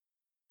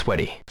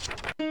Sweaty.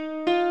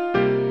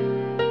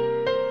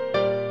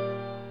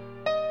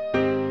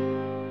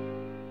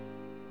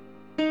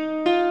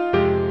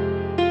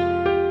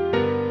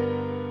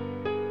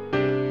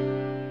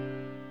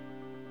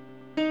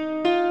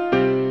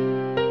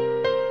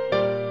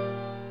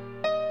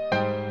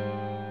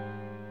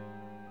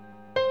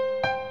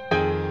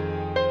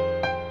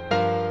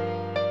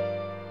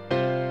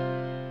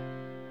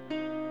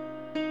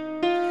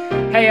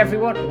 Hey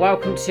everyone,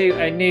 welcome to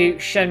a new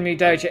Shenmue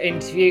Dojo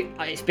interview.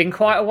 It's been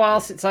quite a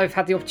while since I've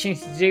had the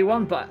opportunity to do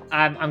one, but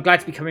I'm glad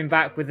to be coming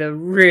back with a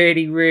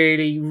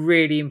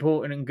really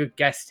important and good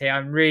guest here.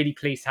 I'm really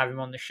pleased to have him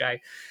on the show.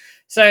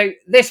 So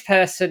this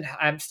person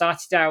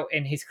started out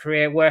in his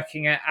career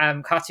working at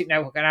Cartoon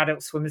Network and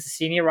Adult Swim as a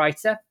senior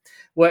writer,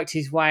 worked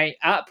his way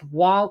up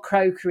while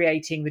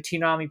co-creating the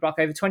Toonami block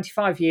over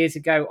 25 years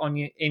ago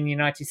in the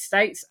United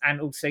States and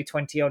also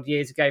 20 odd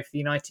years ago for the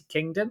United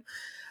Kingdom.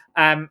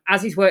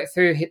 As he's worked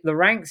through the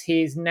ranks,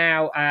 he is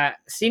now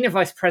Senior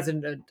Vice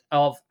President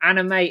of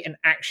Anime and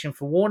Action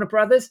for Warner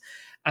Brothers.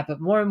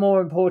 But more and more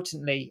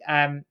importantly,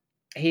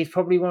 he's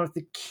probably one of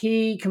the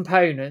key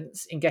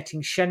components in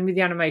getting Shenmue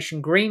the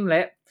Animation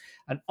greenlit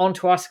and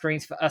onto our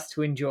screens for us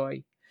to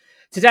enjoy.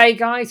 Today,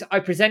 guys, I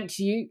present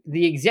to you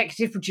the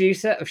executive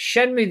producer of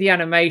Shenmue the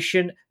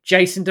Animation,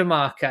 Jason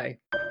DeMarco.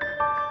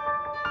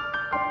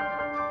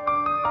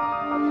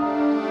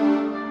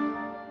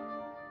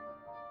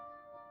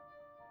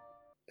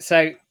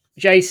 So,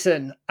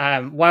 Jason,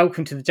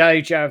 welcome to the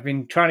dojo. I've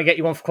been trying to get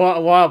you on for quite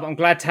a while, but I'm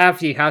glad to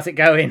have you. How's it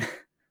going?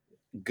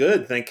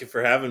 Good. Thank you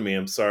for having me.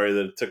 I'm sorry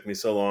that it took me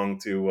so long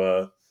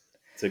to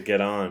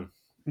get on.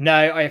 No,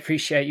 I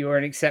appreciate you're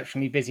an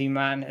exceptionally busy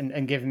man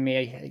and giving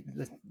me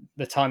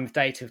the time of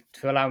day to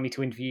allow me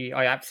to interview you.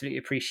 I absolutely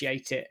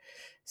appreciate it.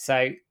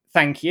 So,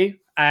 thank you.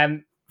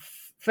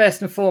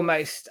 First and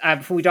foremost,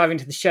 before we dive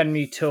into the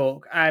Shenmue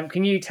talk,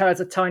 can you tell us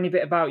a tiny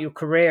bit about your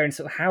career and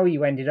sort of how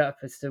you ended up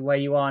as to where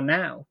you are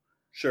now?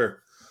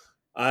 Sure.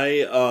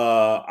 I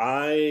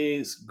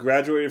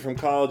graduated from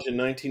college in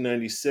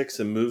 1996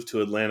 and moved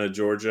to Atlanta,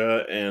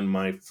 Georgia. And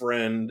my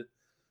friend,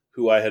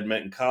 who I had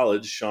met in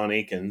college, Sean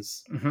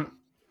Akins,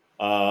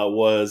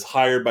 was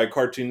hired by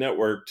Cartoon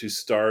Network to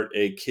start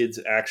a kids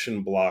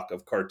action block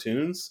of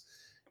cartoons.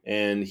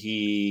 And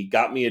he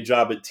got me a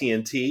job at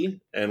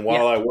TNT. And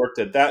while I worked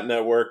at that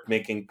network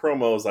making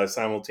promos, I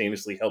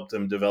simultaneously helped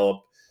him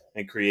develop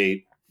and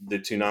create the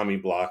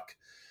Toonami block.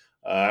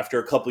 After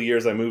a couple of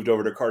years, I moved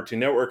over to Cartoon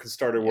Network and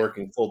started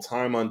working full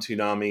time on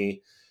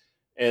Toonami,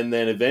 and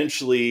then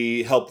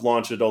eventually helped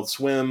launch Adult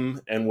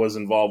Swim and was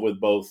involved with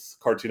both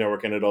Cartoon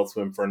Network and Adult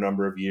Swim for a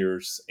number of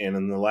years. And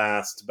in the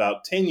last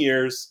about 10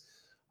 years,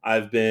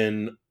 I've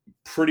been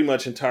pretty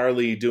much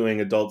entirely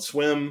doing Adult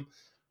Swim.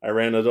 I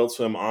ran Adult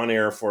Swim on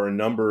air for a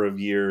number of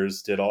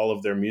years, did all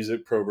of their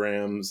music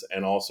programs,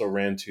 and also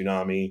ran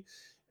Toonami.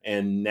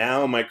 And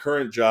now my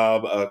current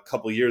job, a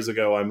couple years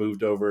ago, I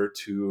moved over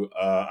to,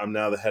 I'm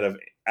now the head of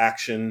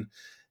action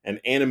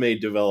and anime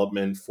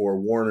development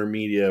for Warner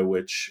Media,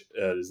 which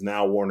is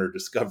now Warner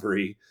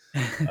Discovery.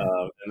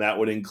 And that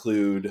would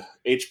include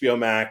HBO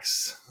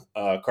Max,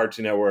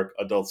 Cartoon Network,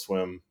 Adult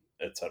Swim,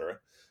 etc.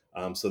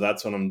 So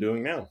that's what I'm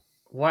doing now.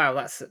 Wow,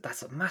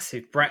 that's a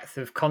massive breadth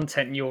of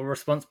content you're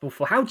responsible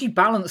for. How do you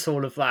balance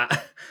all of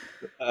that?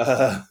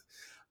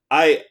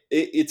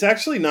 It's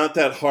actually not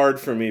that hard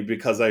for me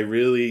because I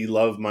really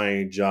love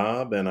my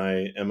job and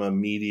I am a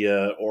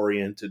media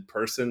oriented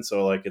person.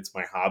 So like it's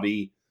my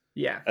hobby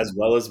as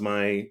well as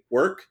my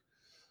work.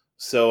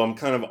 So I'm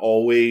kind of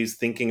always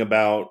thinking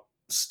about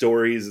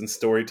stories and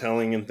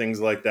storytelling and things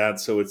like that.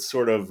 So it's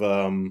sort of,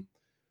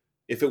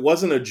 if it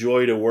wasn't a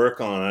joy to work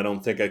on, I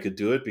don't think I could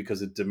do it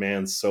because it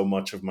demands so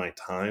much of my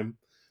time.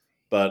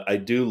 But I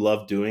do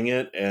love doing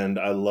it and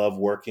I love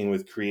working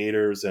with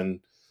creators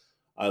and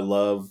I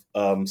love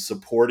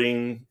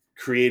supporting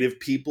creative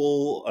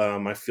people.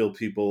 I feel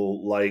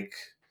people like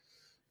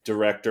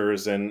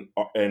directors and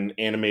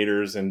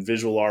animators and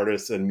visual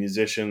artists and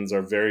musicians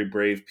are very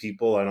brave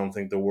people. I don't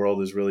think the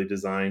world is really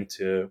designed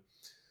to.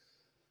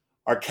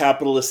 Our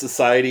capitalist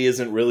society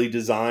isn't really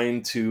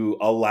designed to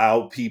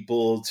allow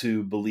people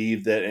to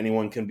believe that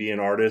anyone can be an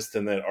artist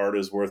and that art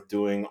is worth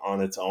doing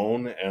on its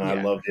own. And I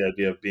love the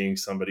idea of being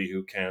somebody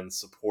who can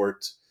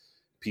support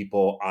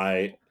people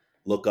I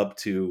look up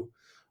to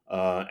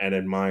and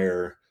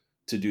admire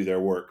to do their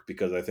work,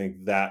 because I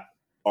think that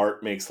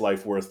art makes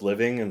life worth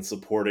living and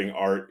supporting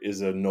art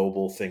is a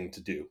noble thing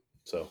to do.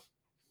 So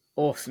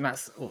Awesome.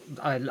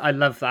 I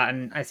love that.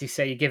 And as you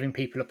say, you're giving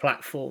people a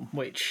platform,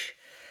 which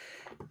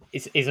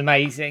is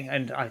amazing.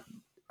 And I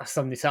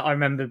sum this up. I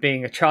remember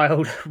being a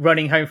child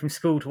running home from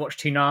school to watch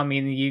Toonami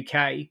in the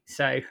UK.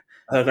 So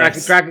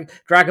nice.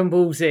 Dragon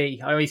Ball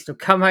Z. I used to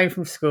come home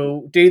from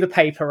school, do the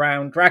paper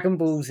round, Dragon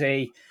Ball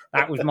Z.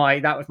 That was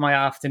my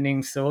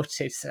afternoon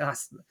sorted. So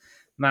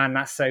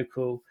that's so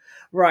cool.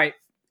 Right.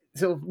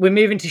 So we're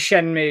moving to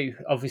Shenmue,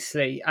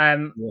 obviously. I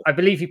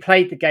believe you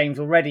played the games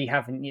already,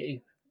 haven't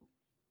you?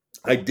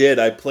 I did.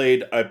 I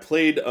played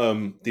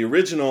the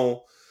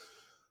original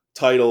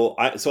title.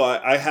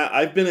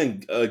 I've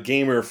been a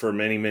gamer for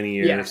many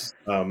Yeah. years,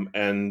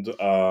 and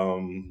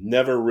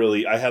never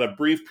really. I had a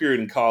brief period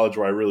in college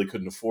where I really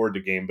couldn't afford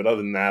to game, but other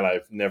than that,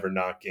 I've never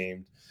not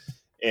gamed.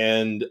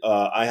 And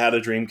I had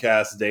a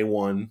Dreamcast day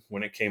one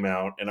when it came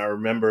out, and I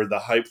remember the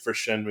hype for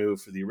Shenmue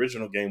for the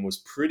original game was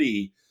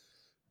pretty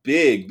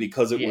big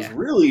because it was Yeah.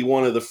 really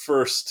one of the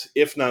first,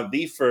 if not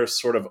the first,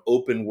 sort of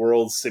open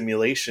world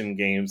simulation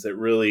games that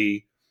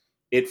really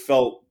it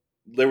felt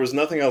there was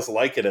nothing else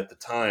like it at the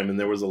time, and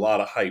there was a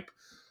lot of hype.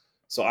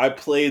 So I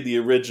played the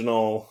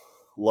original,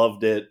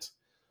 loved it.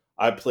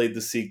 I played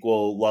the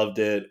sequel, loved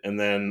it, and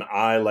then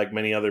I, like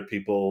many other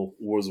people,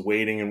 was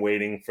waiting and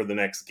waiting for the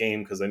next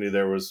game because I knew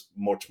there was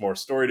much more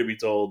story to be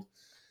told.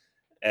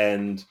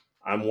 And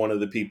I'm one of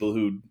the people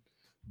who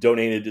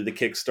donated to the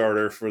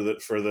Kickstarter for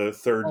the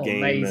third Oh,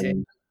 game,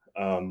 amazing.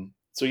 and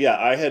so yeah,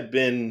 I had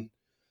been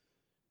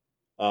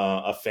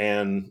a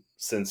fan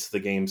since the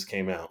games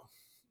came out.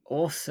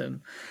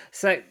 Awesome.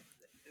 So,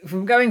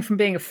 from going from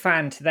being a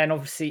fan to then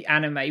obviously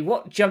anime,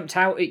 what jumped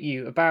out at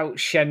you about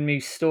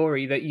Shenmue's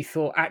story that you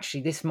thought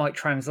actually this might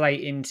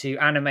translate into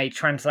anime,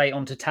 translate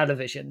onto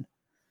television?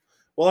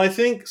 Well, I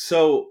think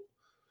so.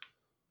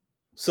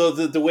 So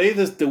the way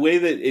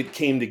that it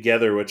came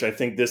together, which I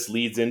think this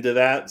leads into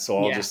that, so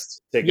I'll Yeah.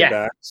 just take it Yeah.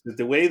 back. So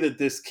the way that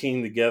this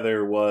came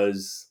together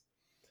was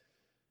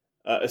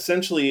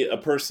essentially a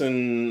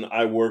person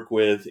I work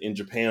with in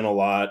Japan a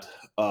lot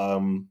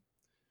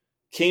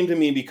came to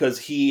me because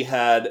he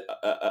had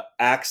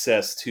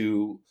access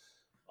to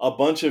a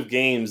bunch of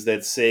games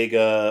that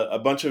Sega, a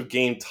bunch of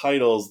game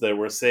titles that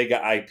were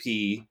Sega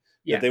IP that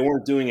Yeah. they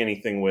weren't doing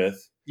anything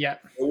with, Yeah.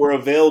 that were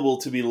available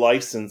to be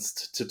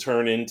licensed to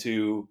turn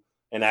into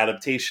an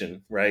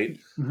adaptation, right?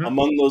 Mhm.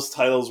 Among those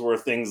titles were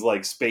things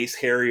like Space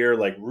Harrier,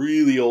 like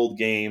really old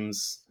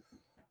games.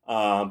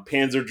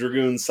 Panzer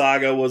Dragoon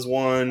Saga was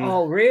one.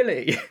 Oh,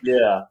 really?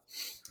 Yeah.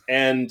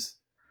 And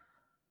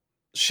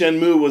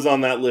Shenmue was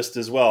on that list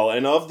as well.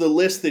 And of the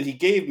list that he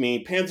gave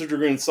me, Panzer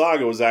Dragoon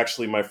Saga was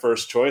actually my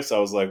first choice. I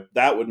was like,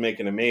 that would make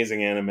an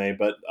amazing anime.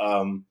 But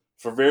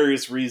for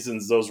various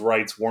reasons, those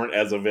rights weren't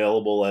as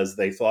available as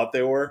they thought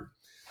they were.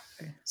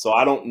 So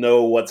I don't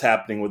know what's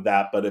happening with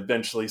that, but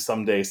eventually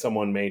someday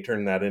someone may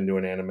turn that into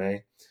an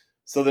anime.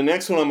 So the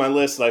next one on my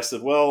list, I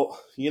said, well,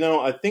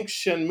 I think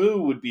Shenmue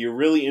would be a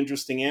really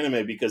interesting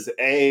anime because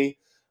I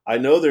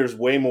know there's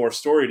way more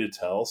story to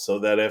tell, so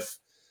that if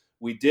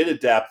we did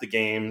adapt the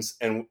games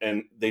and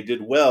they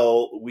did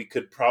well, we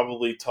could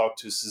probably talk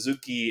to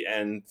Suzuki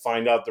and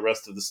find out the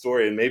rest of the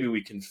story, and maybe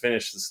we can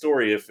finish the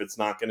story if it's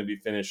not going to be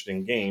finished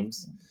in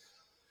games.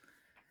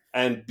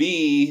 And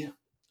B,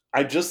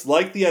 I just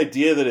like the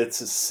idea that it's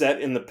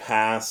set in the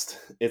past.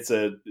 It's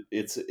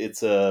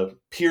a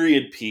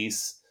period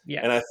piece,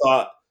 Yeah. and I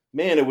thought,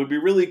 man, it would be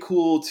really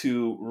cool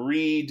to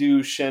redo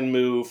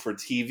Shenmue for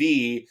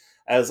TV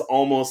as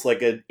almost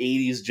like an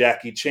 '80s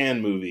Jackie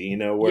Chan movie,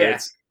 where Yeah.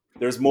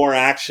 there's more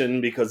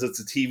action because it's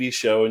a TV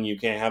show and you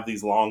can't have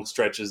these long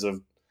stretches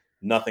of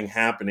nothing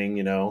happening.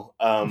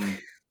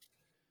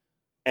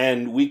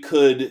 And we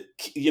could,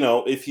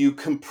 if you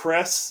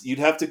compress, you'd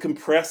have to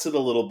compress it a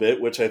little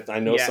bit, which I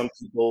know Yeah. some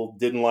people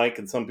didn't like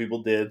and some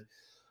people did,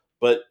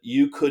 but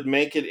you could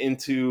make it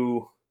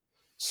into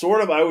sort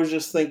of, I was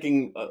just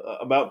thinking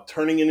about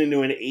turning it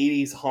into an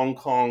 '80s Hong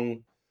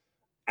Kong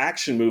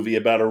action movie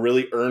about a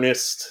really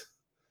earnest,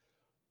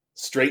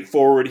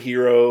 straightforward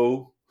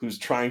hero who's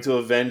trying to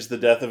avenge the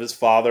death of his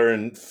father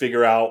and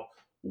figure out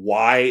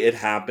why it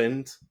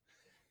happened.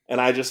 And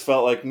I just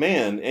felt like,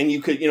 man, and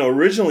you could,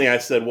 originally I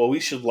said, well,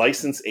 we should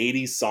license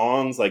 '80s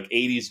songs, like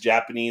 '80s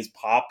Japanese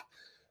pop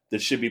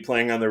that should be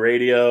playing on the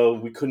radio.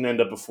 We couldn't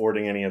end up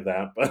affording any of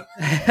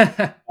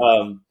that,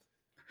 um,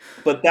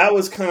 but that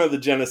was kind of the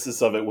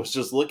genesis of it, was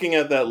just looking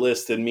at that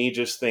list and me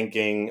just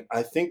thinking,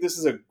 I think this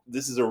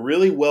is a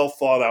really well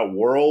thought out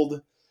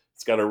world.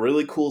 It's got a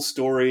really cool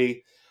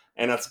story,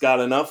 and it's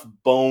got enough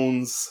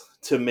bones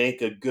to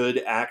make a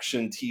good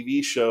action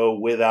TV show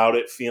without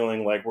it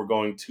feeling like we're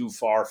going too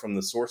far from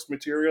the source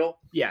material.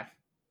 Yeah.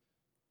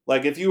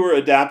 Like if you were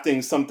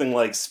adapting something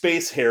like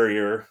Space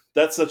Harrier,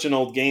 that's such an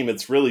old game,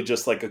 it's really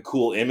just like a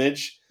cool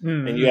image,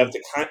 and you have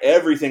Mm-hmm. to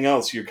everything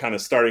else you're kind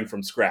of starting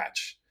from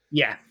scratch.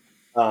 Yeah.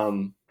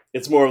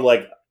 It's more of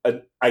like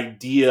an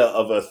idea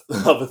of a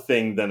of a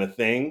thing than a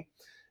thing.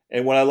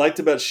 And what I liked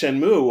about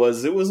Shenmue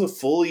was it was a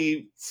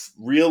fully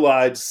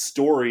realized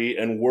story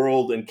and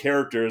world and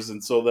characters,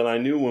 and so then I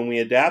knew when we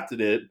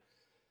adapted it,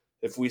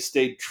 if we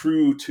stayed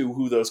true to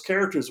who those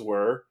characters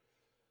were,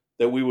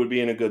 that we would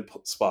be in a good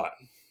spot.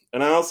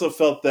 And I also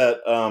felt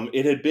that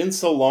it had been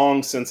so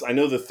long since, I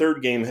know the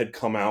third game had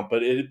come out,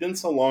 but it had been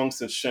so long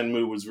since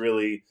Shenmue was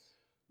really,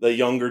 the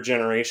younger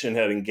generation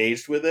had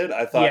engaged with it.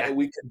 I Yeah. thought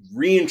we could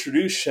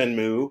reintroduce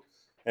Shenmue,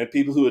 and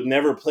people who had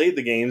never played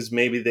the games,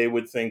 maybe they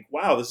would think,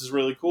 wow, this is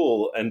really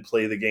cool, and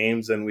play the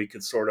games, and we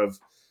could sort of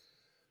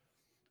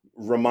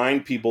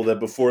remind people that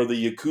before the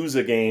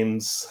Yakuza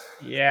games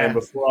and Yeah.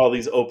 before all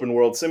these open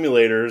world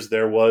simulators,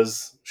 there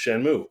was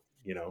Shenmue.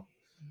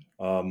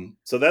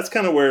 So that's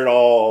kind of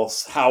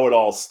how it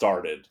all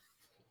started.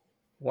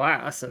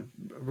 Wow, that's a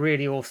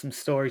really awesome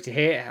story to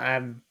hear.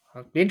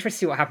 I'd be interested to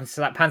see what happens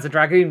to that Panzer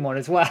Dragoon one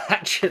as well,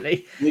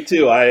 actually. Me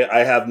too.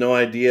 I have no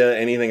idea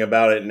anything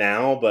about it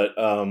now, but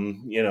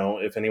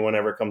if anyone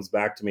ever comes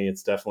back to me,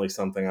 it's definitely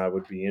something I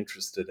would be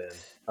interested in.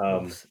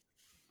 Awesome.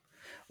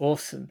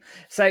 Awesome.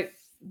 So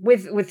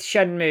with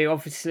Shenmue,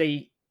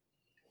 obviously,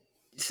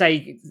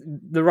 say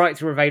the rights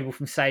were available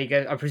from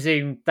Sega. I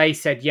presume they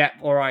said, "Yep,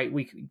 all right,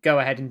 we could go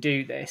ahead and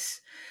do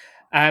this."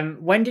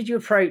 When did you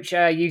approach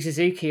Yu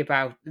Suzuki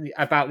about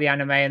the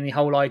anime and the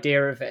whole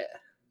idea of it?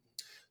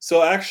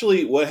 So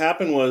actually, what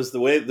happened was the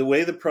way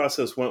the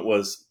process went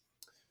was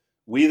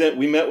we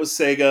met with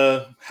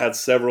Sega, had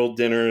several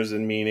dinners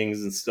and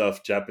meetings and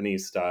stuff,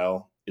 Japanese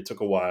style. It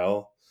took a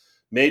while.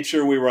 Made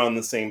sure we were on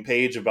the same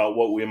page about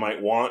what we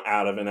might want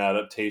out of an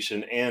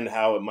adaptation and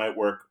how it might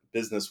work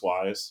business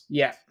wise.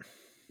 Yeah,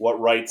 What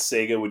rights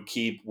Sega would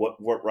keep,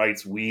 what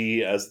rights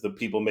we as the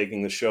people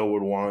making the show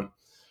would want.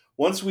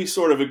 Once we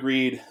sort of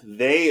agreed,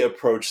 they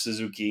approached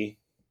Suzuki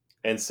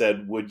and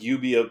said, "Would you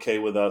be okay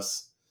with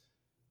us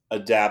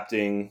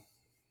adapting,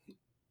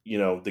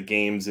 the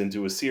games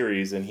into a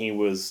series?" And he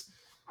was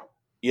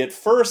at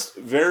first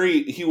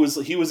he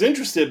was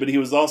interested, but he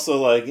was also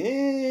like,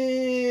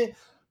 eh.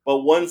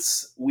 But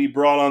once we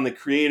brought on the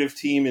creative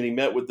team and he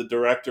met with the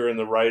director and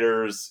the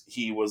writers,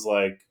 he was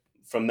like,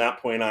 from that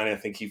point on, I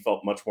think he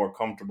felt much more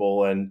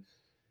comfortable, and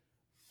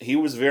he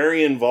was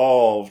very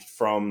involved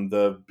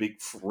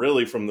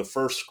really from the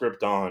first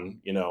script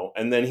on,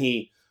 and then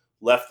he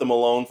left them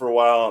alone for a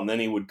while, and then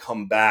he would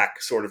come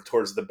back sort of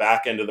towards the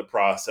back end of the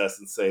process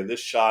and say, "This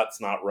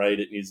shot's not right,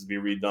 it needs to be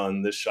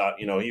redone. This shot,"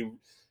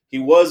 he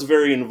was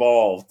very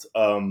involved,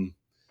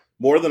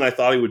 more than I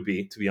thought he would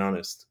be, to be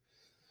honest.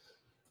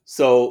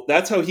 So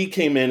that's how he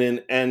came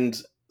in,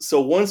 and so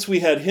once we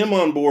had him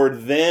on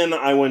board, then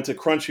I went to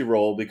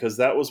Crunchyroll, because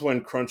that was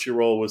when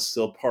Crunchyroll was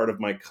still part of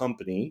my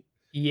company.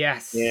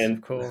 yes, of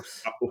And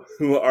course.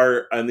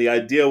 and the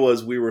idea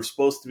was we were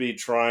supposed to be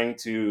trying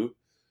to,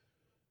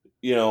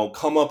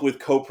 come up with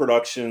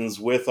co-productions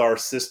with our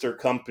sister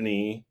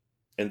company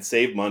and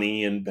save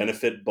money and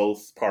benefit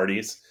both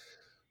parties.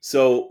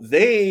 So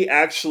they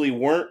actually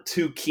weren't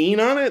too keen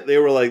on it. They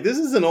were like, "This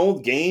is an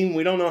old game.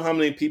 We don't know how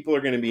many people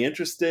are going to be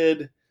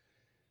interested."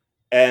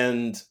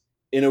 And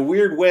in a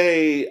weird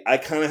way, I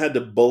kind of had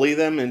to bully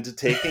them into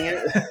taking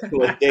it.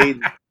 Like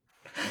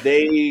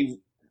they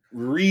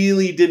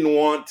really didn't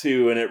want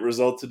to, and it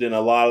resulted in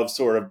a lot of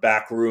sort of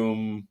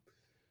backroom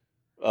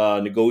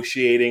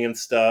negotiating and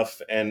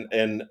stuff,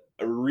 and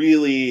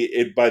really,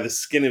 it by the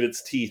skin of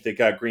its teeth, it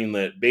got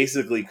greenlit,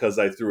 basically because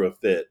I threw a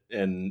fit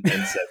and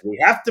said, "We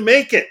have to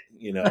make it."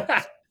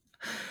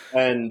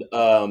 And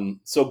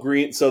so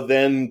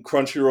then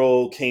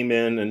Crunchyroll came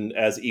in and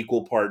as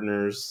equal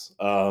partners,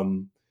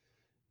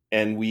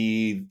 and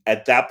we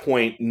at that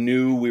point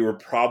knew we were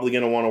probably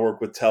going to want to work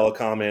with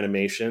Telecom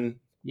Animation.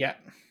 Yeah,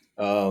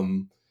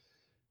 um,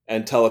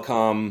 and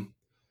Telecom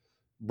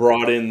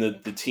brought in the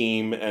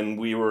team, and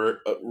we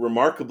were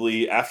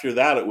remarkably, after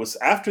that, it was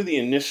after the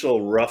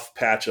initial rough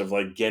patch of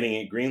like getting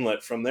it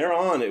greenlit. From there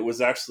on, it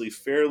was actually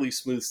fairly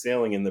smooth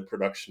sailing in the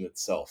production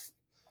itself.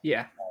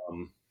 yeah.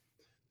 um,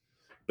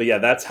 but yeah,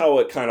 that's how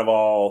it kind of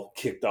all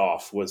kicked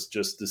off, was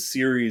just a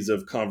series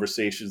of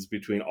conversations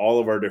between all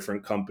of our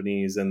different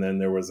companies, and then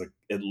there was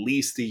at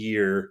least a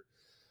year,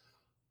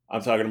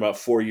 I'm talking about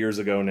 4 years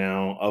ago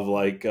now, of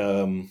like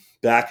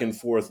back and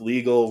forth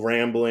legal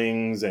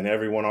ramblings and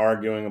everyone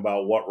arguing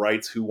about what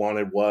rights, who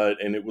wanted what.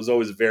 And it was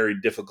always very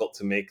difficult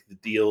to make the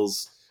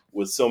deals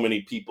with so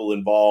many people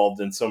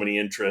involved and so many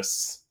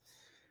interests,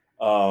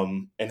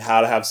 and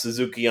how to have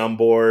Suzuki on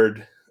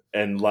board.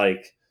 And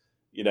like,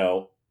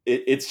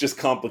 it's just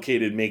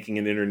complicated making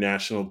an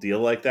international deal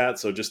like that.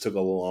 So it just took a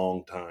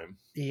long time.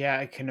 Yeah,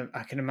 I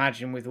can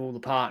imagine with all the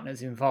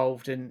partners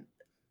involved. And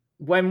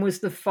when was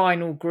the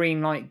final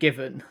green light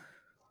given?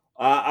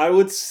 I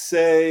would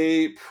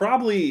say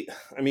probably,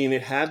 I mean,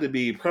 it had to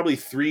be probably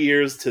 3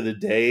 years to the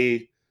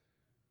day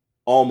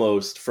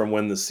almost from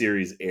when the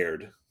series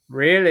aired.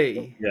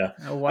 Really? Yeah.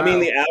 Oh I mean,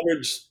 the wow.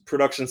 average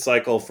production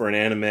cycle for an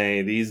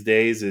anime these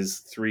days is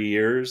 3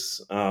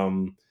 years.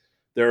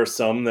 There are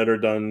some that are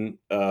done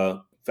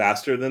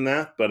faster than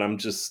that, but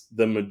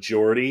the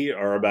majority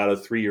are about a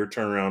 3 year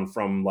turnaround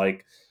from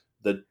like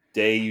the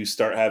day you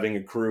start having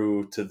a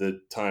crew to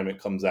the time it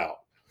comes out.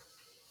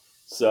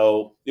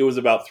 So it was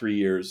about 3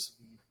 years.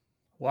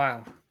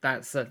 Wow,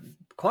 that's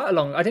quite a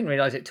long. I didn't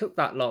realize it took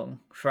that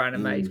long for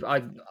animes, Mm.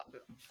 but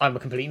I'm a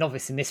complete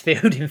novice in this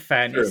field. In Sure.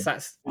 fairness,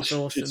 that's It's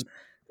awesome.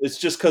 it's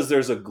just because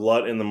there's a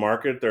glut in the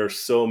market. There are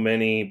so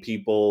many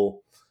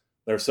people.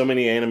 There are so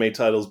many anime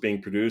titles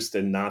being produced,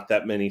 and not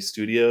that many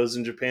studios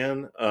in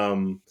Japan.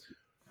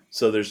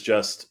 So there's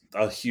just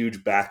a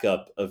huge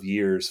backup of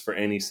years for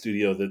any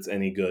studio that's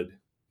any good.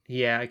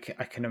 Yeah,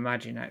 I can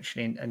imagine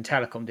actually, and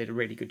Telecom did a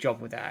really good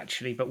job with that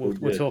actually. But They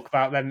we'll did. talk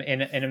about them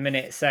in a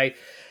minute. So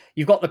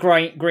you've got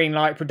the green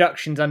light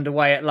productions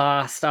underway at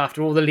last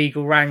after all the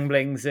legal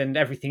wranglings and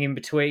everything in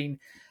between.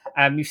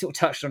 You've sort of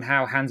touched on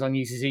how hands-on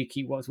Yu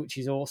Suzuki was, which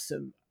is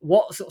awesome.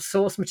 what sort of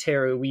source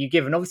material were you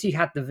given? Obviously, you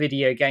had the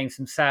video games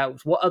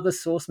themselves. What other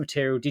source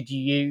material did you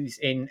use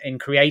in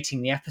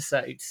creating the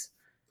episodes?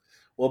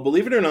 Well,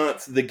 believe it or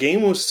not, the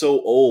game was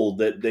so old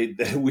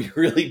that we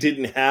really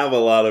didn't have a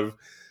lot of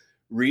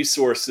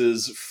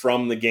resources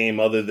from the game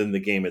other than the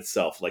game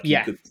itself. Like, you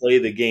Yeah. could play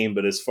the game,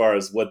 but as far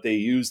as what they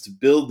used to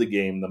build the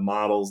game, the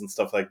models and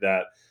stuff like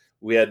that,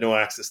 we had no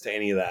access to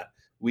any of that.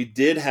 We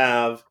did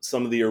have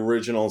some of the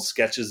original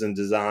sketches and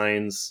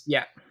designs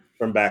Yeah.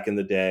 from back in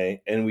the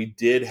day, and we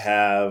did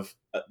have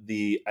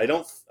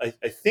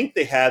I think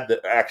they had the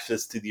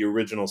access to the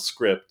original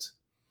script.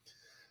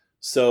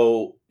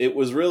 So it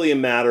was really a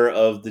matter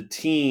of the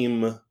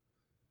team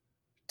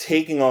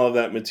taking all of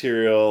that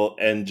material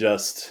and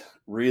just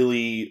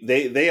really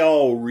they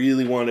all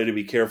really wanted to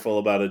be careful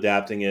about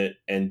adapting it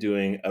and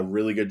doing a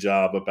really good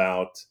job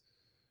about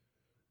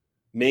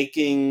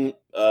making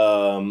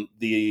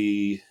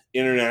the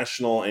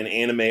international and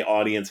anime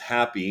audience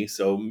happy.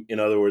 So, in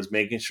other words,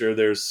 making sure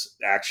there's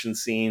action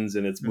scenes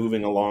and it's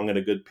moving along at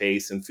a good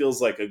pace and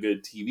feels like a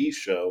good TV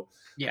show,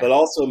 Yeah. but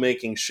also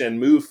making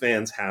Shenmue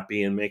fans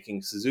happy and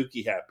making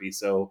Suzuki happy.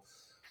 So,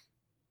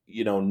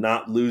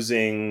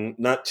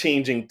 not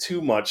changing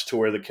too much to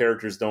where the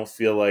characters don't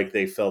feel like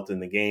they felt in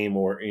the game,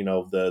 or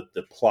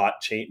the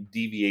plot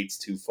deviates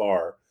too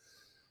far.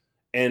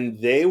 And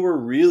they were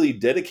really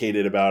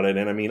dedicated about it.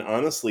 And I mean,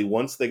 honestly,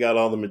 once they got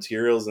all the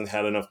materials and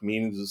had enough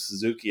meetings with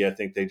Suzuki, I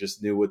think they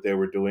just knew what they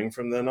were doing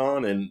from then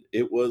on. And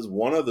it was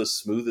one of the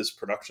smoothest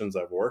productions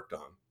I've worked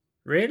on.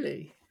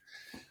 Really?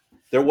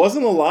 There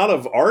wasn't a lot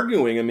of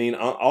arguing. I mean,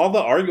 all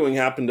the arguing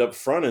happened up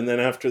front. And then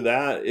after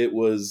that, it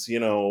was,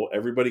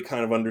 everybody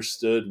kind of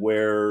understood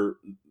where,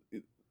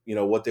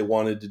 what they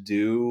wanted to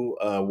do.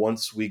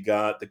 Once we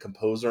got the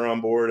composer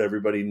on board,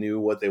 everybody knew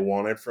what they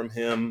wanted from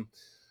him.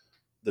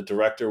 The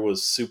director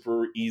was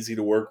super easy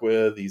to work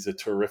with. He's a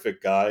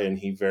terrific guy, and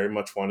he very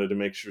much wanted to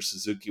make sure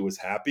Suzuki was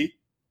happy.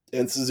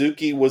 And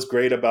Suzuki was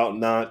great about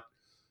not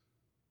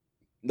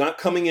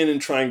coming in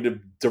and trying to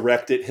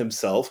direct it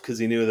himself, because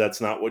he knew that's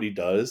not what he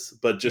does,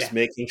 but just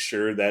making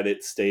sure that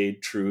it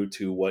stayed true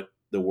to what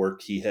the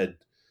work he had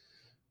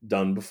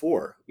done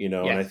before, And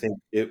I think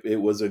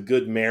it was a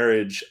good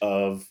marriage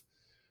of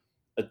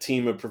a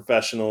team of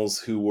professionals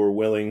who were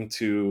willing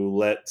to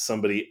let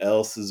somebody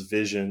else's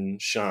vision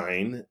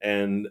shine,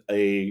 and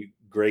a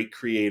great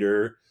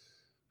creator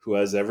who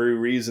has every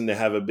reason to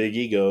have a big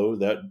ego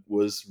that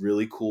was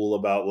really cool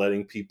about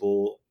letting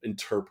people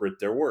interpret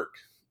their work.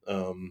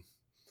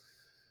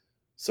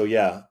 So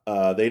yeah,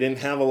 they didn't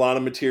have a lot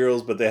of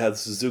materials, but they had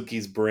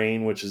Suzuki's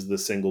brain, which is the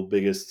single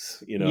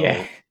biggest,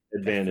 advantage.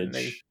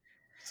 Definitely.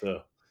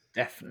 So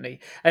Definitely.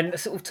 And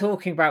sort of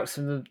talking about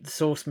some of the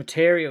source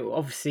material,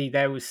 obviously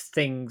there was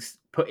things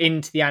put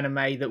into the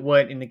anime that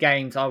weren't in the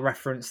games. I'll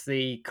reference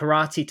the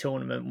karate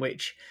tournament,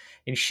 which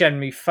in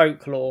Shenmue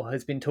folklore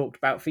has been talked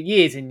about for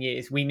years and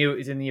years. We knew it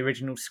was in the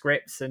original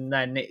scripts, and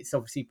then it's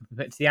obviously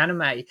put to the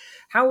anime.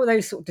 How were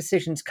those sort of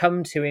decisions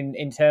come to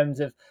in terms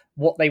of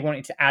what they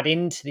wanted to add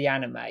into the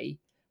anime,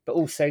 but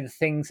also the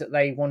things that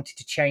they wanted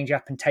to change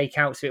up and take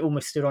out, so it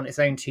almost stood on its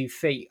own 2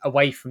 feet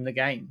away from the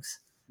games?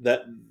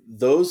 that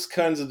those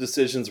kinds of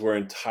decisions were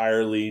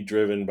entirely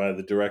driven by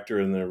the director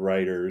and the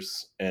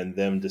writers, and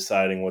them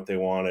deciding what they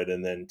wanted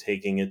and then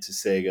taking it to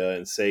Sega,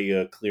 and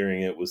Sega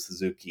clearing it with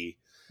Suzuki.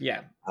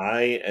 Yeah.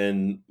 I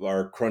and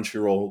our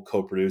Crunchyroll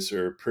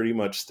co-producer pretty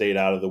much stayed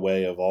out of the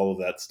way of all of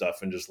that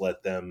stuff and just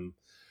let them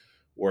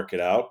work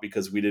it out,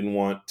 because we didn't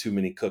want too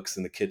many cooks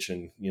in the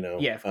kitchen,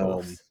 Yeah, of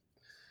course.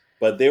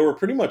 But they were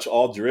pretty much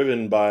all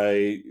driven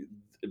by,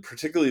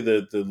 particularly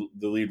the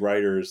lead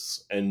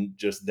writers, and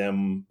just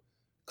them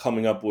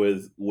coming up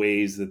with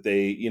ways that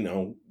they,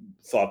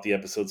 thought the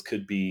episodes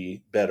could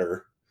be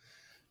better,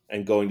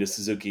 and going to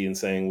Suzuki and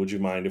saying, "Would you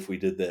mind if we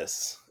did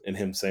this?" And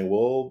him saying,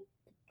 "Well,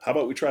 how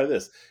about we try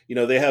this?"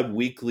 They have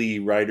weekly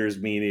writers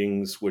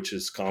meetings, which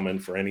is common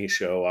for any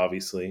show,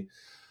 obviously.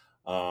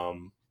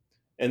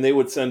 And they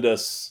would send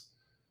us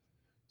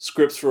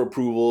scripts for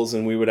approvals,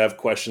 and we would have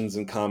questions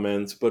and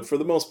comments. But for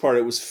the most part,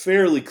 it was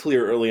fairly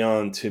clear early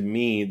on to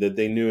me that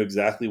they knew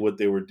exactly what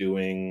they were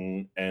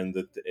doing, and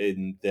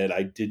that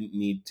I didn't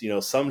need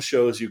to, some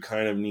shows you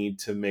kind of need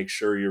to make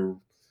sure you're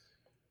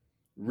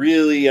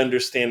really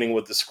understanding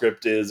what the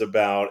script is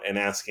about, and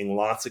asking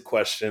lots of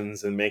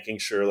questions, and making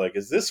sure, like,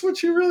 is this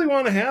what you really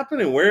want to happen?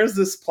 And where is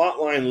this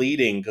plot line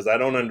leading? Because I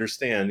don't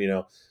understand,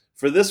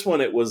 For this one,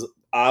 it was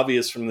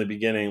obvious from the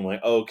beginning,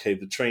 like, okay,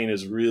 the train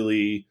is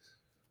really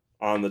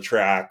on the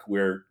track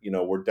where,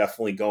 we're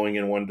definitely going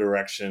in one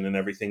direction and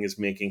everything is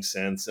making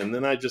sense. And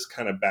then I just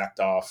kind of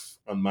backed off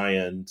on my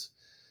end.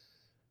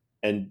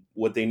 And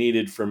what they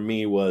needed from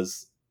me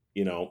was,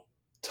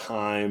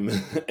 time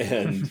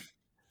and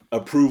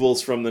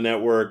approvals from the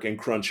network and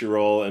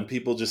Crunchyroll, and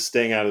people just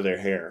staying out of their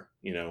hair,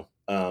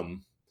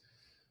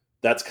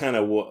 that's kind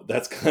of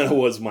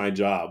was my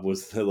job,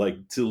 was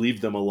to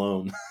leave them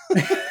alone.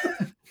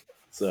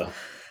 So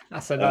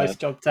That's a nice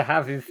job to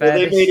have, in Well,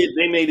 fairness.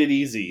 they made it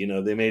easy. You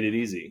know, they made it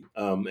easy.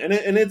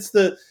 And it's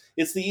the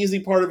easy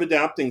part of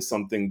adapting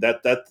something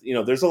that you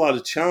know. There's a lot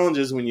of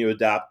challenges when you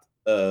adapt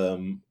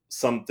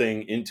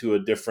something into a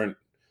different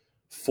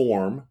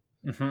form,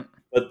 Hmm.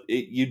 but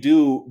you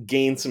do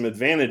gain some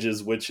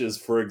advantages, which is,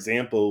 for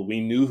example, we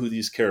knew who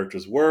these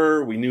characters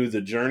were. We knew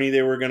the journey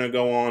they were going to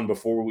go on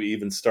before we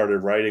even started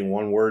writing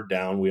one word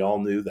down. We all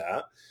knew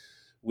that.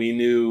 We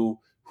knew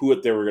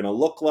what they were going to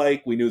look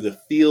like. We knew the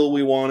feel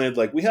we wanted.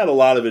 Like, we had a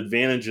lot of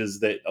advantages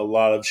that a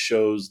lot of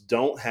shows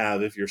don't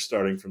have if you're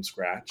starting from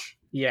scratch.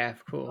 Yeah,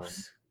 of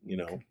course. You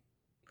know,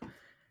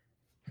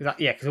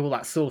 Because all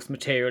that source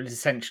material is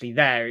essentially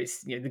there.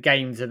 It's, you know, the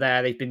games are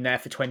there. They've been there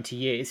for 20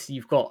 years. So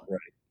right.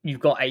 you've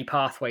got a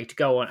pathway to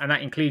go on, and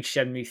that includes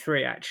Shenmue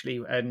 3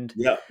 actually. And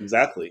Yeah,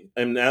 exactly.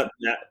 And that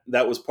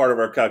was part of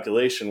our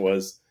calculation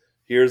was,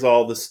 here's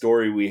all the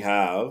story we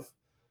have,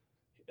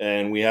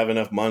 and we have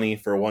enough money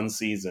for one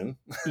season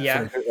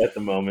yeah, at the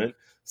moment.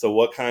 So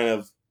what kind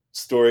of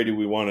story do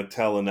we want to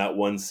tell in that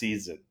one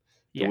season?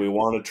 Do yeah, we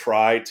want to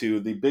try to,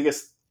 the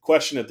biggest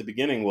question at the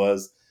beginning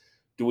was,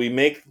 do we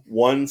make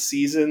one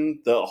season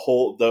the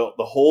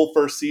whole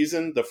first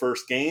season, the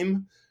first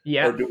game, or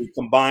yeah, do we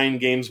combine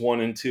games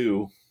 1 and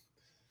 2?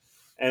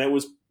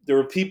 And there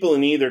were people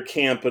in either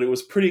camp, but it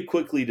was pretty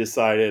quickly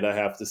decided, I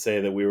have to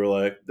say, that we were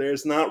like,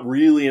 there's not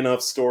really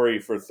enough story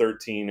for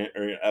 13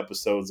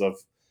 episodes of,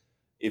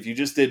 if you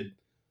just did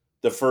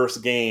the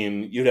first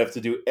game, you'd have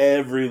to do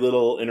every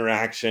little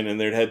interaction,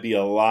 and there'd have to be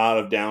a lot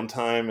of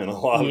downtime and a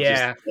lot of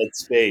just yeah. dead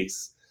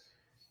space.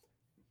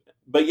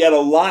 But yet a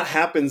lot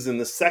happens in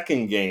the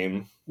second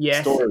game, Yes,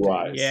 yeah,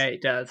 story-wise.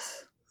 it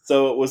does.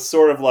 So it was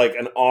sort of like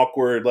an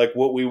awkward, like,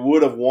 what we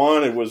would have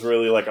wanted was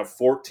really like a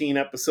 14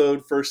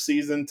 episode first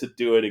season to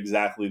do it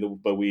exactly,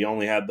 but we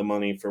only had the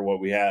money for what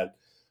we had.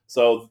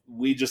 So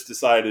we just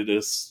decided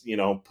to, you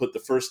know, put the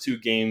first 2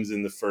 games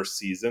in the first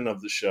season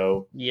of the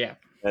show, Yeah,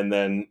 and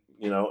then,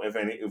 you know,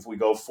 if we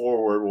go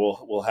forward,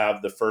 we'll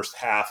have the first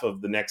half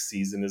of the next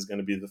season is going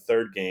to be the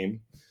third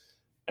game,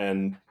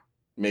 and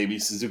maybe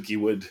Suzuki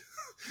would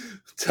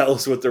tell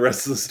us what the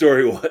rest of the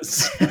story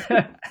was.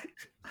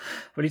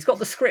 but he's got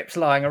the scripts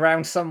lying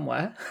around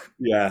somewhere.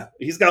 Yeah,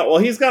 he's got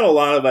a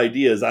lot of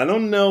ideas. I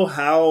don't know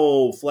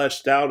how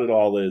fleshed out it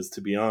all is,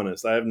 to be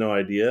honest. I have no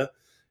idea,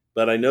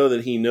 but I know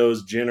that he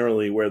knows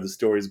generally where the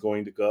story is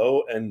going to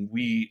go, and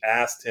we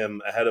asked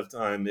him ahead of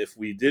time if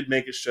we did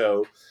make a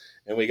show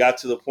and we got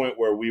to the point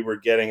where we were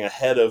getting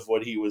ahead of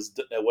what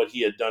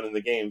he had done in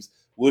the games,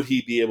 would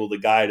he be able to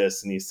guide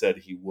us? And he said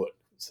he would.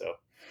 So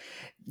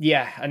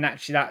Yeah, and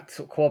actually that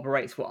sort of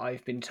corroborates what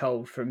I've been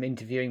told from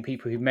interviewing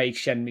people who made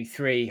Shenmue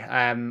 3.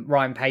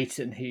 Ryan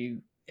Payton, who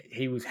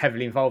he was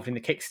heavily involved in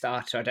the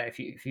Kickstarter. I don't know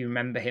if you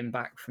remember him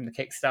back from the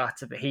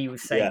Kickstarter, but he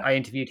was saying, yeah, I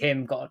interviewed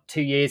him,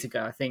 2 years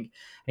ago, I think,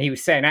 and he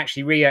was saying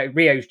actually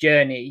Rio's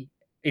journey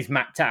is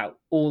mapped out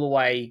all the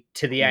way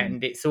to the mm,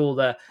 end. It's all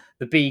the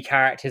B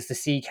characters, the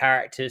C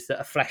characters that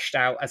are fleshed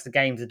out as the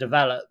games are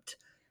developed.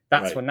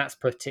 That's right, when that's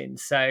put in.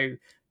 So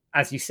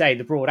as you say,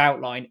 the broad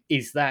outline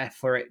is there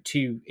for it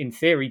to, in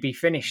theory, be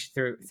finished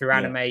through yeah,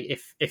 anime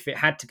if it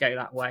had to go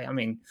that way. I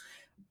mean,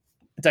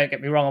 don't get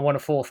me wrong, I want a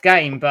fourth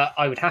game, but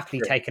I would happily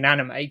sure. take an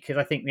anime because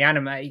I think the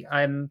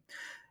anime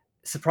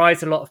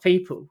surprised a lot of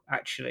people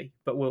actually.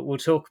 But we'll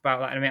talk about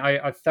that. I mean,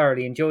 I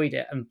thoroughly enjoyed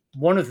it, and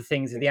one of the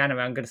things of the anime,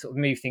 I'm going to sort of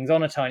move things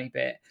on a tiny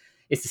bit,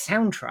 is the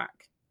soundtrack.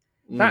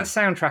 That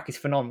Mm, soundtrack is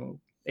phenomenal.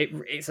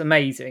 It's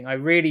amazing. I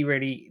really,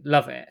 really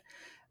love it.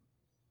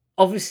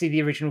 Obviously,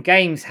 the original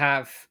games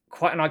have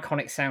quite an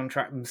iconic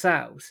soundtrack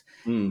themselves.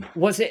 mm.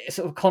 Was it a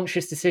sort of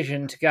conscious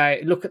decision to go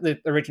look at the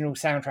original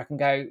soundtrack and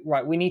go,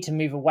 right, we need to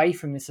move away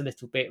from this a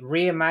little bit,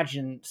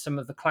 reimagine some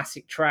of the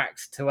classic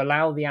tracks to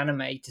allow the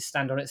anime to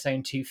stand on its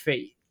own 2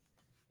 feet?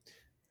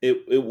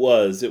 It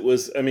was.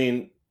 I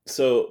mean,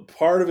 so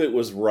part of it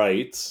was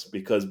rights,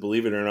 because,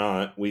 believe it or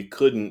not, we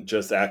couldn't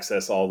just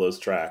access all those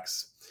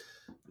tracks.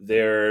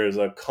 There's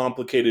a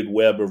complicated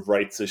web of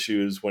rights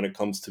issues when it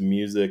comes to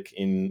music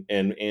and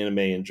anime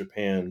in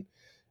Japan,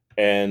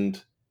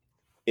 and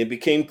it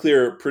became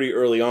clear pretty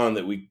early on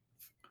that we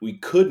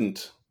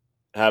couldn't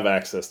have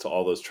access to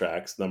all those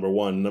tracks. Number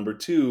one, number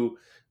two,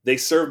 they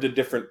served a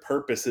different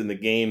purpose in the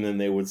game than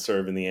they would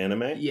serve in the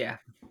anime. Yeah,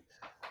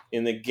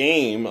 In the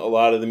game, a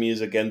lot of the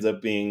music ends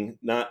up being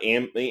not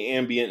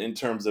ambient in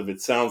terms of it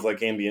sounds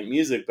like ambient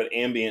music, but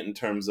ambient in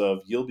terms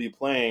of you'll be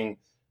playing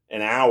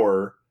an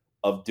hour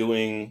of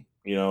doing,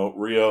 you know,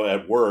 Rio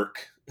at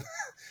work,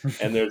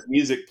 and there's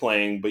music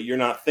playing, but you're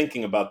not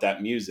thinking about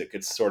that music.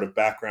 It's sort of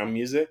background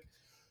music.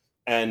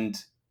 And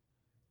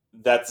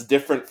that's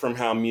different from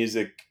how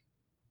music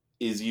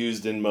is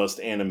used in most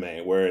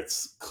anime, where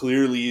it's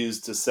clearly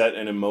used to set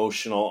an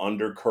emotional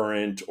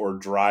undercurrent or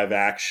drive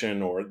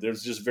action, or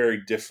there's just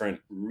very different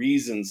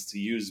reasons to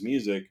use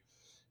music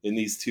in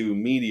these two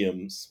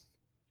mediums.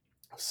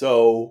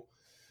 So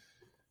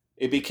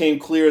it became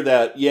clear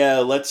that, yeah,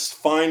 let's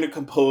find a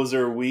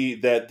composer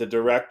that the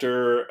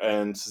director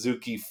and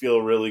Suzuki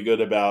feel really good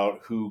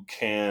about, who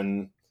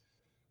can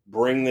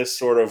bring this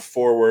sort of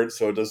forward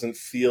so it doesn't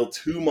feel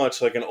too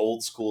much like an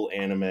old school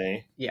anime.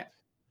 Yeah.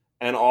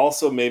 And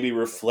also maybe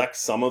reflect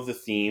some of the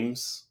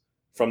themes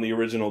from the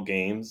original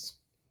games,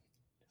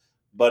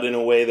 but in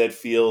a way that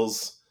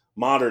feels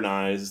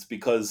modernized,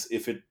 because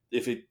if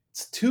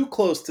it's too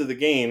close to the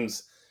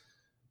games,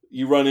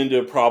 you run into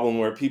a problem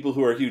where people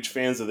who are huge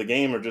fans of the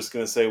game are just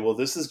going to say, well,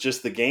 this is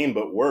just the game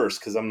but worse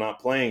because I'm not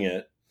playing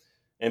it.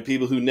 And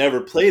people who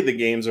never played the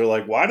games are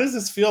like, why does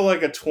this feel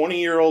like a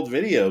 20-year-old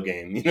video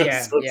game?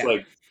 Yeah, So it's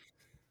like,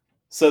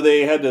 so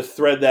they had to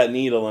thread that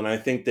needle, and I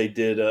think they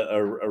did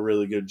a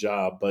really good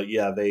job. But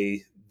yeah,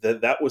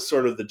 that was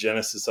sort of the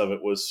genesis of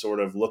it, was sort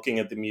of looking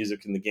at the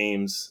music in the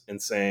games and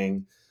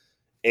saying,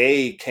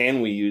 A, can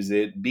we use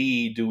it?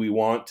 B, do we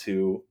want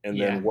to? And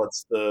then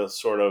what's the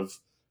sort of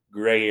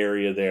gray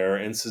area there?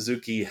 And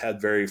Suzuki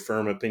had very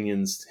firm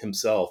opinions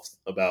himself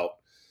about,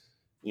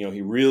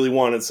 he really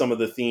wanted some of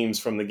the themes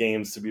from the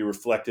games to be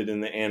reflected in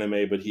the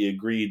anime, but he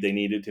agreed they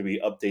needed to be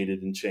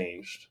updated and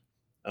changed.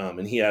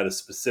 And he had a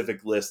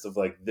specific list of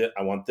like,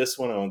 I want this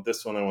one, I want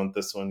this one, I want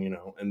this one,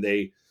 and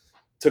they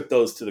took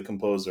those to the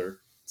composer.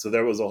 So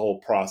there was a whole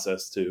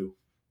process too.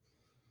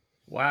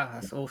 Wow,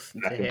 that's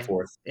awesome back to hear. and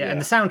forth. Yeah,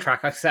 and the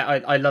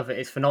soundtrack, I love it.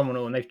 It's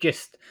phenomenal, and I've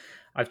just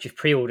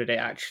pre-ordered it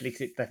actually,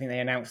 because I think they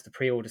announced the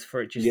pre-orders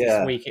for it just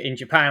this week in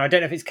Japan. I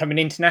don't know if it's coming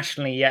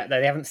internationally yet, though.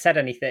 They haven't said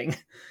anything.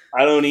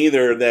 I don't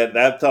either.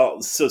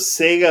 So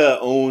Sega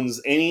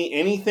owns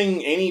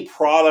any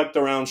product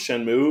around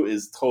Shenmue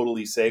is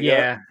totally Sega.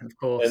 Yeah, of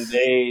course. And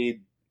they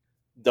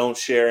don't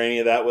share any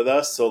of that with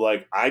us. So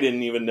like, I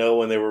didn't even know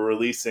when they were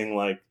releasing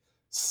like,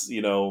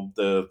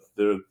 the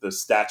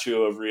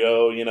statue of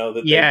Ryo, that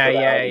they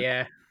put out.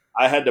 Yeah.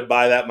 I had to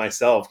buy that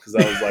myself because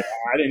I was like,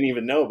 I didn't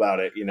even know about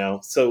it,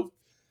 So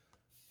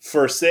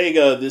for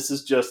Sega, this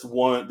is just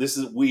one.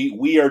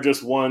 We are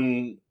just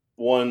one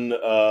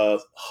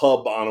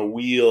hub on a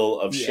wheel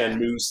of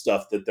Shenmue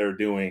stuff that they're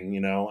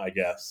doing. I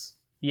guess.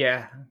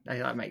 Yeah,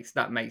 that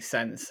makes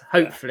sense.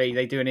 Hopefully,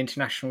 they do an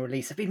international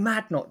release. I'd be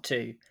mad not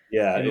to.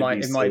 Yeah, in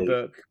my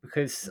book,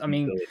 because I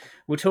mean,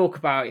 we'll talk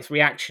about its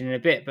reaction in a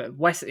bit, but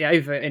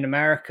over in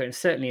America and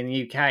certainly in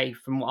the UK,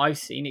 from what I've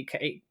seen,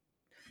 it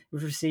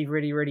was received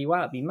really, really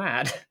well. It'd be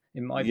mad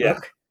in my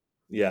book.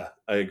 Yeah,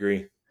 I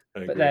agree.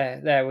 But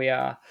there we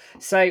are.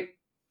 So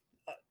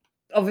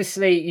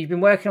obviously, you've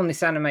been working on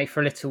this anime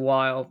for a little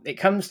while. It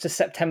comes to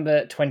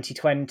September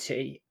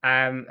 2020,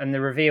 and the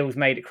reveal was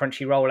made at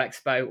Crunchyroll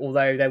Expo,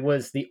 although there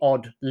was the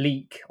odd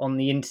leak on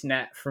the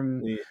internet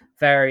from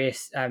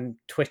various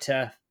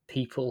Twitter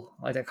people.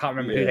 I can't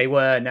remember who they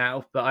were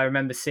now, but I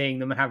remember seeing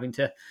them and having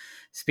to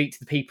speak to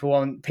the people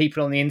on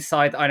the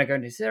inside. And I go,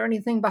 is there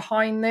anything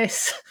behind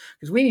this?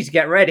 Because we need to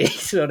get ready,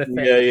 sort of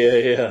thing.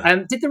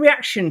 Yeah. Did the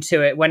reaction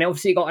to it when it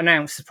obviously got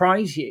announced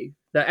surprise you?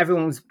 That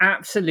everyone was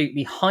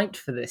absolutely hyped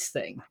for this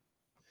thing.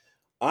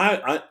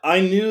 I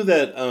knew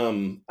that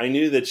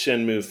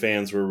Shenmue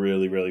fans were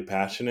really, really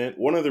passionate.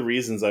 One of the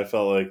reasons I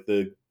felt like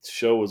the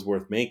show was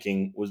worth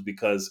making was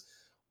because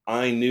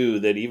I knew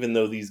that even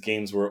though these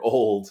games were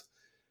old,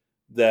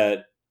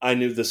 that I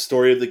knew the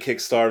story of the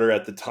Kickstarter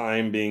at the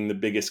time being the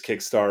biggest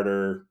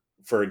Kickstarter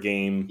for a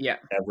game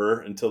ever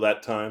until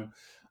that time.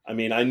 I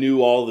mean, I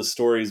knew all the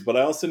stories, but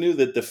I also knew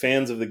that the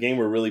fans of the game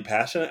were really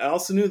passionate. I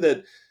also knew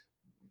that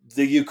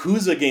the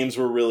Yakuza games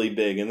were really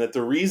big, and that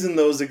the reason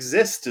those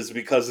exist is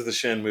because of the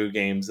Shenmue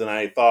games. And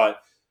I thought,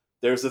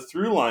 there's a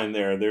through line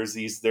there. There's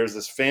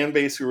this fan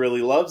base who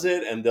really loves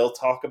it, and they'll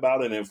talk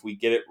about it. And if we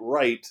get it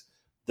right,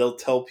 they'll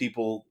tell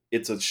people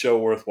it's a show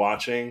worth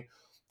watching.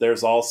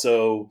 There's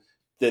also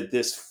that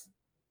this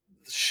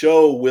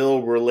show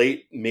will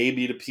relate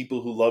maybe to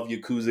people who love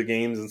Yakuza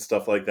games and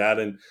stuff like that.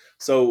 And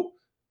so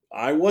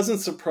I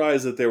wasn't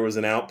surprised that there was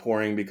an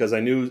outpouring, because I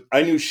knew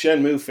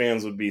Shenmue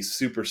fans would be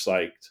super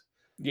psyched.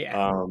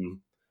 Yeah.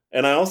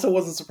 And I also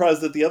wasn't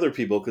surprised at the other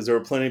people, because there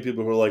were plenty of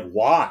people who were like,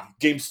 why?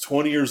 Game's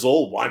 20 years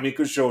old. Why make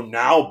a show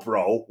now,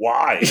 bro?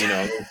 Why?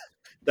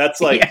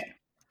 That's like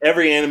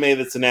every anime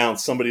that's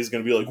announced, somebody's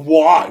going to be like,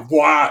 why?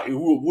 What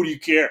do you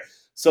care?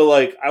 So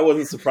like, I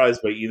wasn't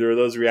surprised by either of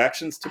those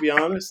reactions, to be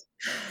honest,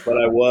 but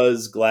I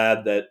was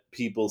glad that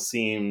people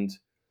seemed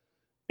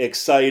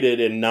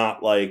excited and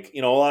not like,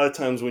 a lot of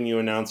times when you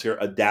announce you're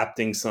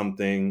adapting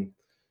something,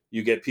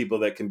 you get people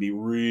that can be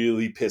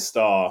really pissed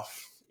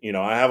off.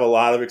 I have a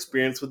lot of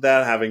experience with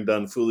that, having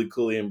done Fooly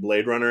Cooly and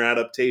Blade Runner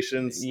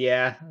adaptations.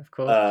 Yeah, of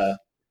course.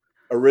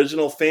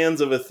 Original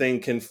fans of a thing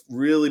can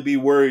really be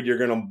worried you're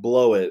going to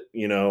blow it,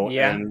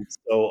 and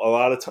so a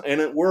lot of time,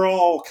 and we're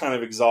all kind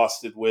of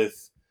exhausted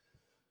with,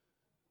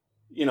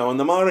 in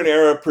the modern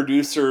era,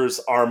 producers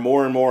are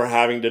more and more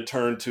having to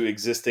turn to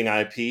existing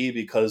IP,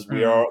 because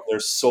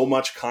there's so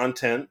much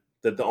content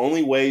that the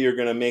only way you're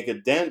going to make a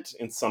dent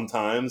in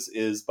sometimes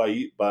is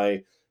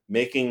by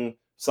making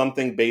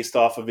something based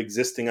off of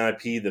existing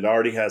IP that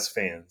already has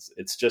fans.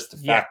 It's just a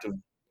fact of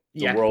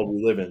the world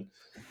we live in.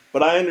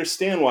 But I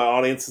understand why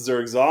audiences are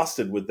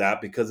exhausted with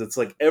that, because it's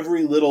like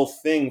every little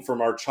thing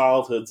from our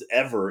childhoods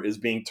ever is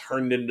being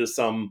turned into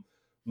some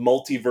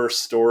multiverse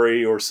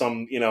story or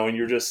some, and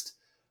you're just,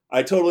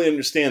 I totally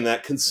understand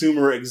that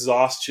consumer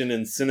exhaustion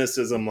and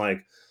cynicism,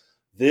 like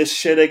this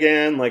shit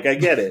again. Like I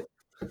get it.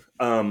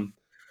 Um,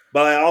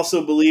 but I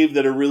also believe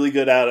that a really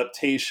good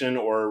adaptation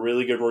or a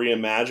really good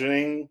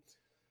reimagining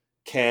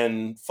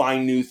can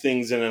find new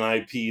things in an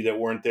IP that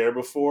weren't there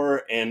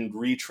before and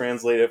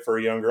retranslate it for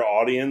a younger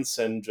audience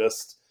and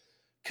just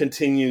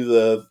continue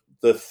the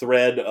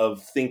thread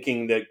of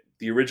thinking that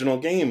the original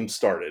game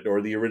started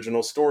or the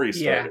original story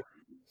Yeah. started.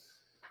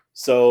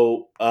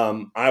 So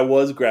I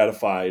was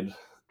gratified.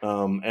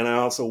 And I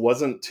also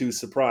wasn't too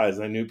surprised.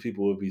 I knew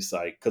people would be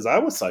psyched because I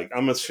was psyched.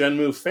 I'm a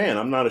Shenmue fan.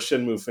 I'm not a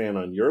Shenmue fan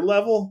on your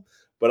level,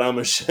 but I'm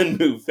a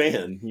Shenmue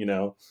fan, you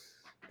know.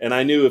 And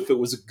I knew if it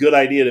was a good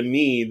idea to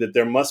me, that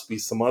there must be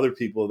some other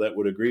people that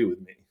would agree with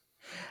me.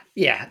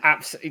 Yeah,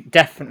 absolutely,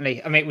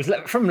 definitely. I mean, it was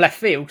from left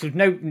field because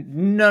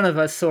none of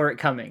us saw it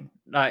coming.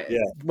 Like Yeah.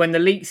 when the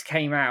leaks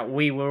came out,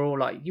 we were all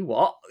like, "You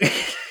what?"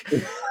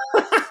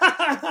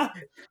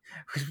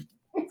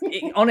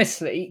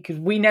 Honestly, because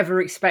we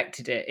never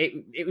expected it.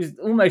 It was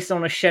almost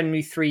on a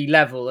Shenmue 3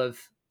 level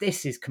of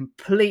this is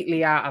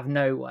completely out of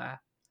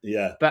nowhere.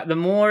 Yeah. But the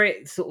more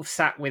it sort of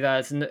sat with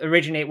us, and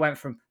originally it went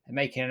from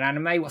making an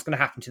anime, what's going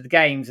to happen to the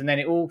games, and then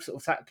it all sort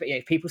of sat. But yeah,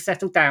 people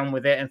settled down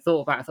with it and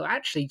thought about it. Thought,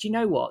 actually, do you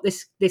know what?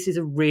 This is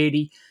a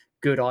really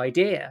good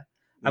idea.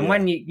 And Yeah.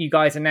 when you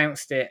guys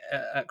announced it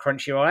at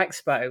Crunchyroll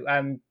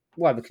Expo,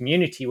 well, the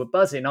community were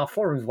buzzing. Our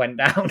forums went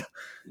down.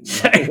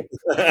 So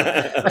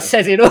that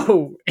says it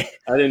all.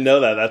 I didn't know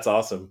that. That's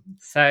awesome.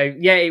 So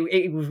yeah,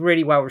 it was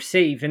really well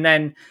received. And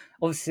then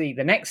obviously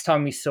the next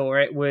time we saw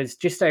it was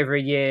just over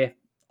a year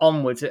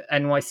onwards at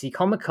NYC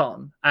Comic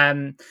Con.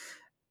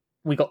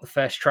 We got the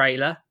first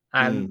trailer.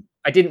 I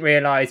didn't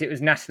realize it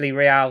was Natalie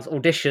Real's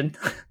audition.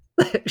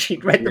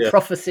 She'd read the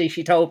prophecy.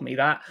 She told me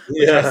that,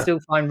 which I still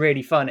find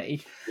really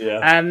funny.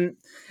 Yeah.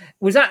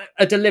 Was that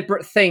a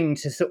deliberate thing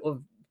to sort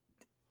of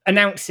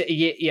announce it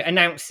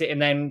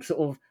and then sort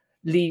of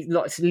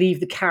leave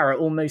the carrot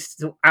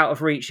almost out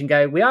of reach and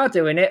go, we are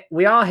doing it,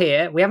 we are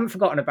here, we haven't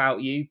forgotten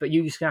about you, but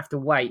you're just gonna have to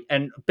wait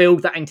and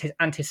build that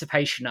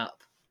anticipation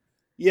up?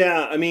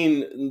 Yeah, I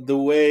mean,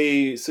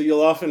 so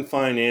you'll often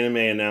find anime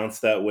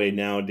announced that way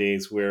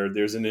nowadays, where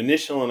there's an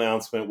initial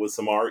announcement with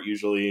some art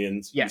usually,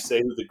 and you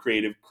say who the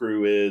creative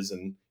crew is,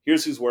 and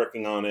here's who's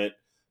working on it.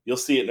 You'll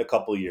see it in a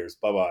couple of years.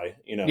 Bye bye.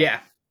 You know.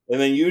 Yeah. And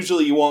then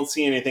usually you won't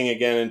see anything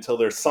again until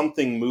there's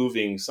something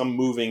moving, some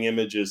moving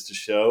images to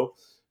show,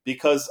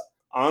 because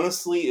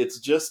honestly, it's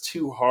just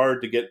too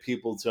hard to get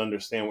people to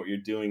understand what you're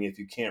doing if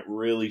you can't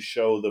really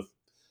show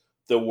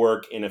the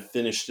work in a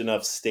finished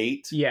enough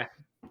state. Yeah.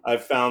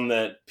 I've found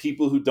that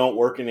people who don't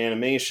work in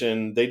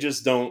animation, they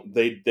just don't,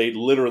 they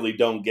literally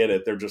don't get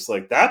it. They're just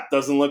like, that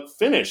doesn't look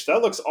finished.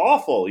 That looks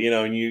awful, you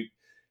know, and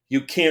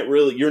you can't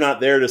really, you're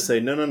not there to say,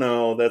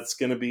 no, that's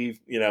going to be,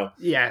 you know.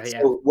 Yeah.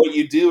 So what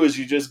you do is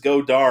you just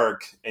go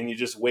dark and you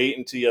just wait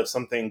until you have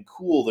something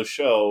cool to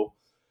show.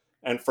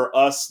 And for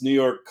us, New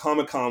York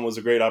Comic Con was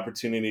a great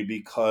opportunity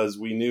because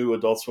we knew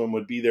Adult Swim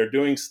would be there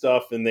doing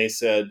stuff. And they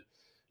said,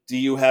 do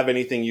you have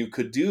anything you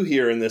could do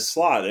here in this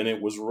slot? And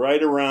it was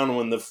right around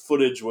when the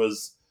footage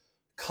was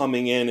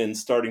coming in and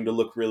starting to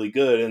look really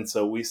good. And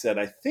so we said,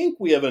 I think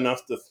we have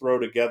enough to throw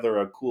together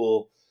a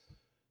cool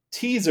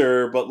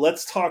teaser, but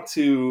let's talk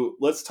to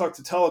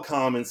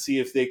Telecom and see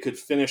if they could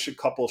finish a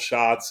couple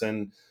shots.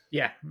 And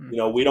you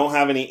know, we don't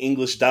have any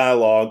English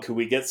dialogue. Could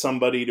we get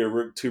somebody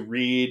to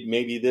read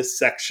maybe this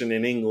section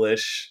in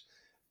English?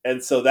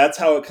 And so that's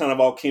how it kind of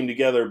all came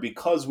together,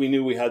 because we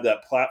knew we had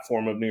that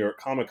platform of New York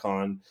Comic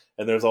Con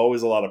and there's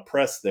always a lot of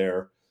press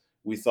there.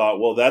 We thought,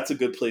 well, that's a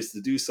good place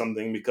to do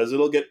something because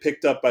it'll get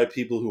picked up by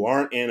people who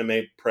aren't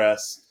anime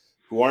press,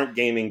 who aren't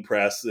gaming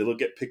press. It'll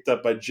get picked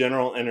up by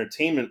general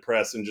entertainment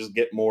press and just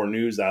get more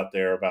news out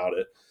there about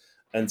it.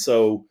 And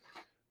so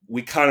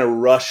we kind of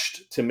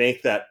rushed to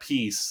make that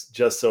piece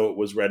just so it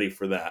was ready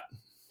for that.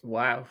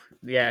 Wow.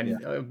 Yeah,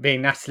 and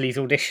being Natalie's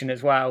audition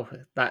as well,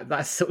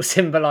 that sort of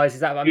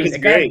symbolizes that. I mean,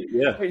 again, great.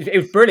 Yeah. It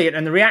was brilliant,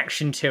 and the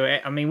reaction to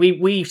it. I mean,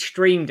 we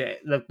streamed it,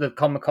 the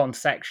Comic Con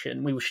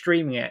section. We were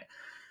streaming it,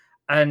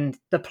 and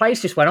the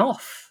place just went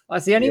off.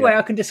 That's the only way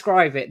I can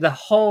describe it. The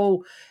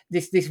whole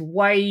this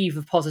wave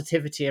of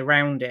positivity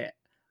around it,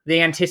 the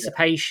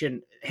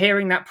anticipation,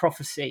 hearing that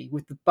prophecy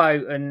with the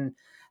boat and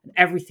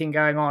everything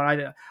going on. I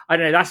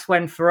don't know. That's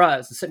when, for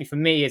us, and certainly for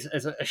me as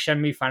a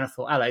Shenmue fan, I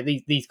thought, hello,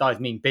 these guys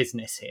mean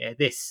business here.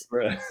 This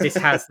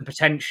has the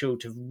potential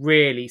to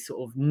really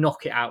sort of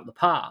knock it out of the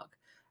park.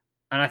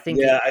 And I think,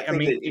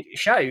 it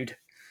showed.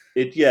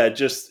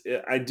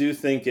 I do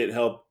think it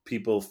helped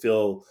people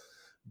feel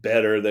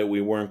better that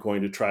we weren't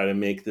going to try to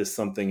make this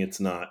something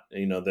it's not.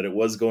 You know, that it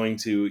was going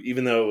to,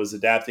 even though it was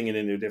adapting it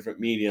into a different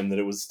medium, that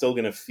it was still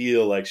going to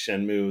feel like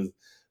Shenmue,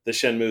 the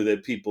Shenmue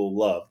that people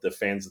loved, the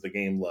fans of the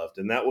game loved.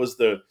 And that was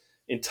the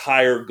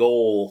entire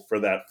goal for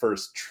that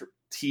first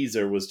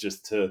teaser, was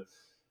just to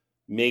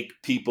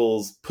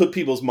put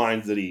people's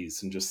minds at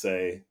ease and just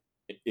say,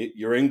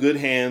 you're in good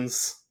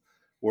hands.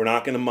 We're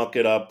not going to muck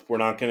it up. We're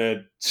not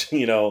going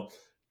to,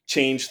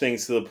 change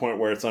things to the point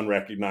where it's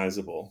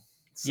unrecognizable.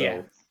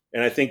 So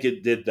And I think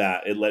it did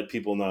that. It let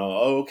people know,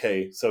 oh,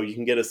 okay, so you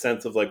can get a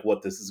sense of like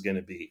what this is going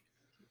to be.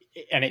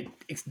 And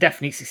it's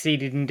definitely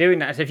succeeded in doing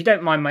that. So if you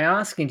don't mind my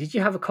asking, did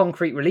you have a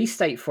concrete release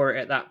date for it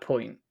at that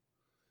point?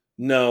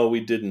 No,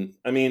 we didn't.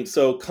 I mean,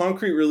 so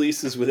concrete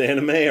releases with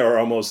anime are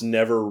almost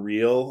never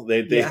real.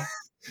 They Yeah.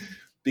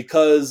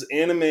 because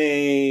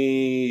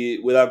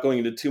anime, without going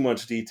into too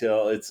much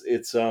detail,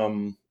 it's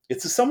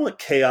a somewhat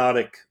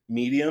chaotic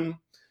medium.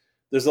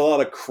 There's a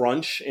lot of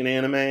crunch in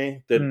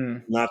anime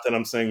that, not that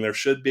I'm saying there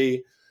should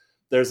be.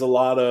 There's a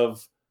lot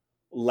of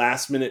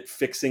last minute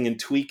fixing and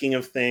tweaking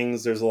of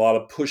things. There's a lot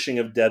of pushing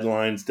of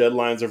deadlines.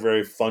 Deadlines are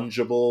very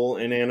fungible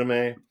in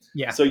anime.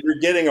 Yeah. So you're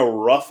getting a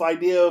rough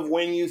idea of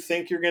when you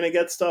think you're going to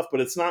get stuff,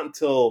 but it's not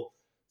until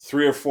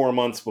 3 or 4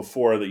 months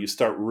before that you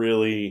start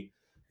really,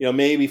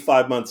 maybe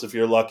 5 months if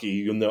you're lucky,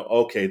 you'll know,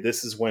 okay,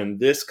 this is when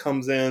this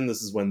comes in.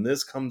 This is when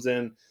this comes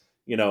in.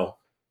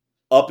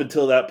 Up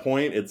until that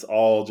point, it's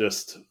all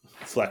just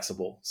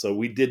flexible. So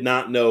we did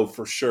not know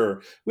for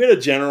sure. We had a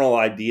general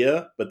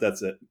idea, but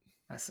that's it.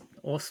 That's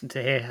awesome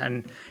to hear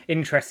and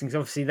interesting. Because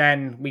obviously,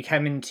 then we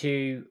came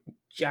into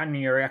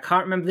January. I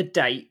can't remember the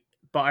date,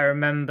 but I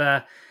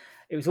remember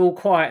it was all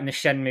quiet in the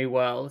Shenmue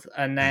world,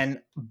 and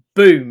then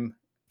boom,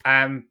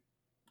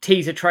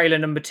 teaser trailer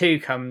number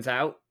 2 comes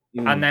out,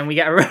 and then we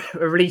get a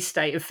release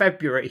date of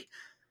February.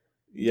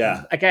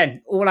 Yeah.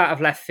 Again, all out of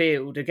left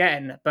field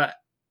again, but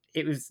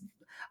it was.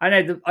 I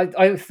know.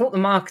 I thought the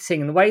marketing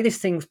and the way this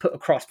thing was put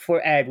across before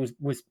it aired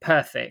was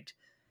perfect.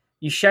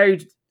 You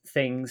showed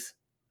things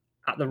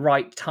at the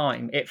right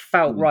time. It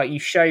felt right. You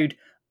showed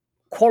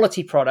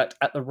quality product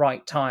at the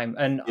right time.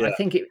 And I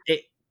think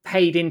it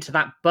paid into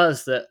that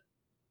buzz that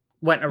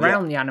went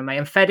around the anime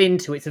and fed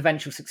into its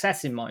eventual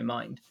success in my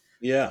mind.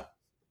 Yeah,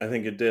 I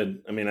think it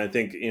did. I mean, I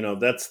think,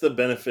 that's the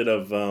benefit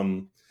of,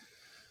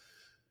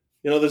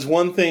 there's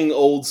one thing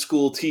old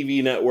school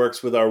TV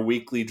networks with our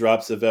weekly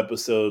drops of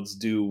episodes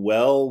do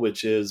well,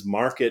 which is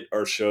market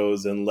our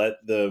shows and let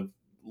the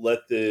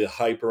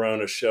hype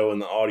around a show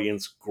and the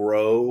audience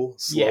grow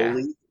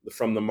slowly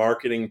from the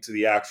marketing to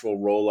the actual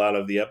rollout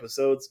of the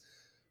episodes.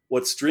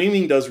 What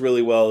streaming does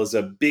really well is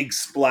a big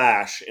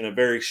splash in a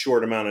very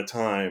short amount of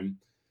time,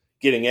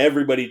 getting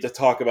everybody to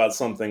talk about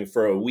something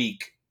for a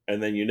week,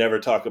 and then you never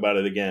talk about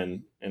it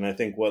again. And I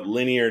think what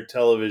linear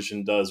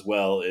television does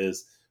well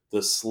is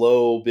the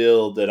slow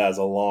build that has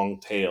a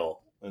long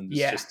tail, and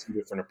it's just two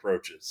different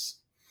approaches.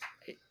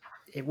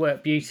 It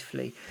worked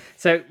beautifully.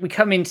 So we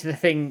come into the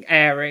thing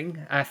airing.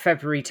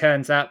 February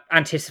turns up.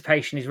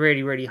 Anticipation is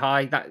really, really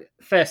high. That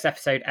first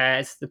episode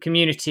airs. The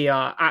community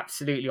are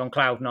absolutely on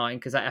cloud 9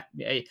 because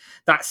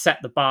that set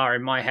the bar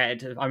in my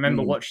head. I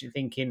remember watching it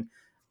thinking,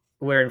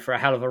 we're in for a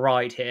hell of a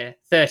ride here.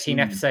 13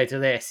 episodes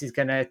of this is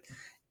gonna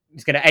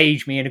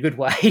age me in a good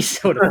way,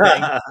 sort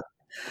of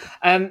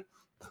thing.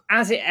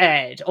 As it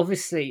aired,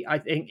 obviously, I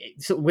think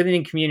sort of within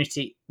the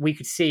community, we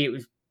could see it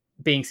was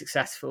being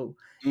successful.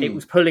 It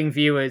was pulling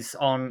viewers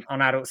on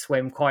Adult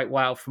Swim quite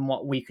well from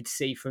what we could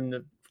see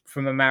from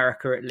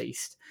America, at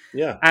least.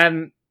 Yeah.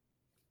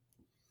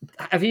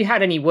 Have you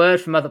had any word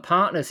from other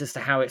partners as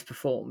to how it's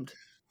performed?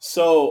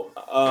 So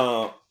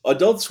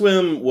Adult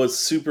Swim was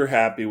super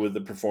happy with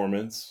the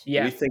performance.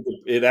 Yeah. We think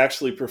it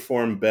actually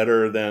performed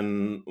better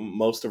than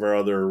most of our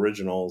other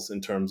originals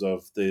in terms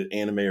of the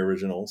anime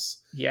originals.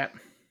 Yeah.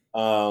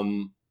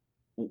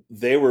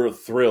 They were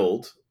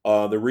thrilled.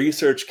 The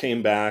research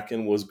came back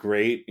and was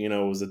great. It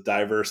was a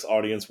diverse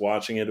audience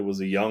watching it. It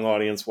was a young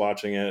audience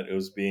watching it. It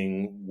was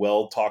being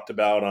well talked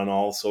about on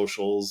all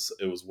socials.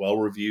 It was well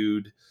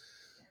reviewed.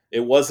 It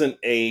wasn't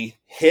a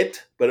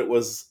hit, but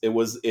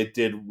it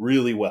did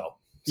really well.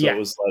 So it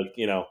was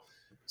like,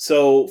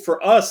 so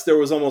for us, there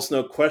was almost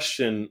no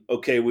question,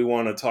 okay, we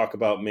want to talk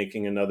about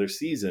making another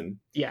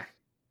season. Yeah.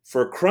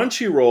 For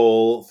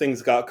Crunchyroll,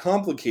 things got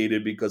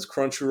complicated because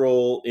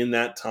Crunchyroll in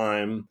that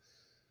time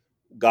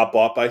got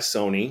bought by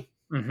Sony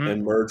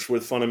and merged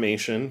with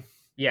Funimation.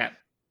 Yeah.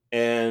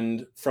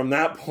 And from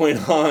that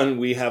point on,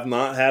 we have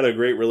not had a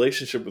great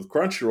relationship with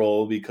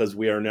Crunchyroll because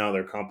we are now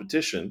their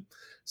competition.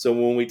 So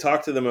when we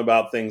talk to them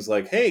about things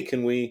like, hey,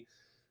 can we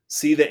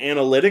see the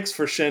analytics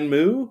for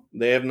Shenmue?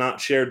 They have not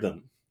shared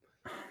them.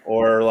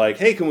 Or like,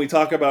 hey, can we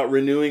talk about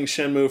renewing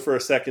Shenmue for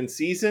a second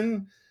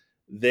season?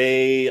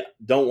 They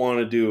don't want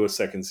to do a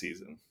second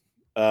season.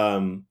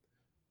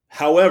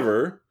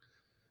 However,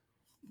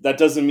 that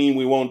doesn't mean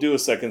we won't do a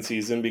second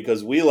season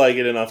because we like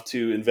it enough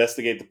to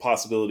investigate the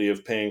possibility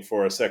of paying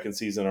for a second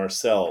season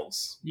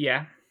ourselves.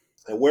 Yeah.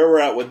 And where we're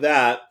at with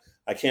that,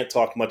 I can't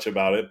talk much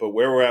about it, but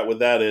where we're at with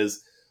that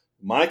is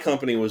my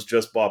company was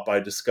just bought by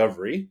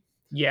Discovery.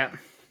 Yeah.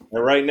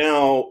 And right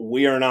now,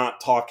 we are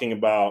not talking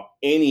about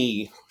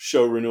any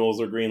show renewals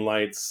or green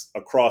lights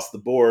across the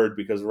board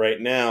because right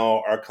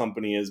now our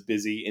company is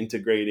busy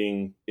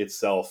integrating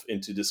itself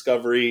into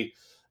Discovery,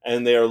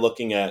 and they are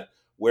looking at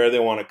where they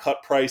want to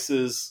cut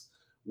prices,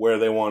 where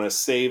they want to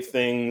save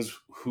things,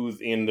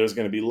 there's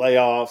going to be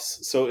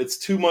layoffs. So it's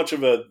too much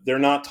they're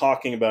not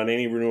talking about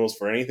any renewals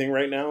for anything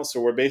right now. So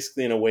we're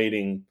basically in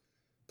a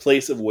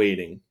place of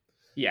waiting.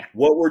 Yeah.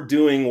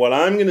 What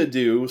I'm going to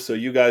do, so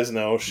you guys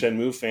know,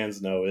 Shenmue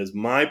fans know, is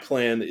my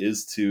plan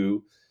is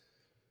to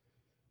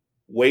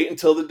wait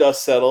until the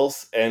dust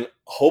settles, and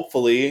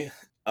hopefully,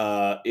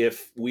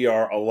 if we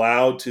are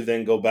allowed to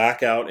then go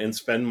back out and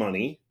spend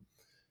money,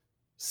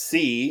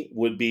 C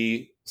would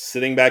be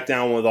sitting back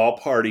down with all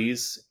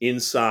parties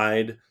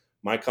inside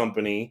my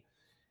company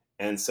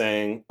and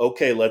saying,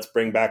 okay, let's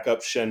bring back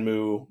up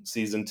Shenmue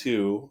Season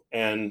 2.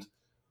 And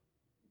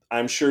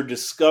I'm sure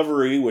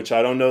Discovery, which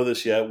I don't know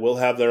this yet, will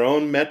have their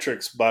own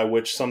metrics by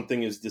which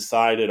something is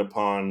decided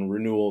upon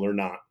renewal or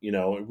not. We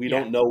Yeah.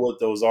 don't know what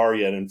those are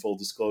yet, in full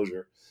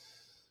disclosure.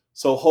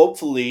 So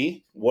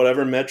hopefully,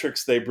 whatever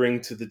metrics they bring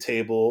to the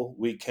table,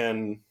 we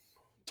can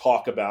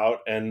talk about.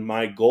 And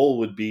my goal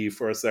would be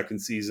for a second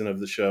season of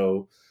the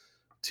show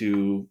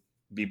to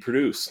be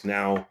produced.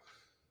 Now,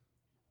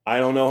 I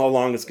don't know how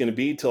long it's going to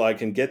be till I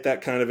can get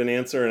that kind of an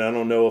answer, and I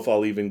don't know if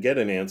I'll even get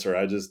an answer.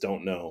 I just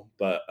don't know.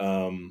 But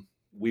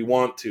we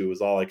want to, is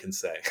all I can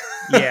say.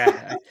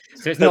 Yeah.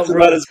 So it's That's not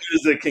about as good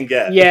as it can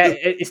get. Yeah,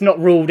 it's not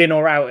ruled in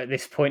or out at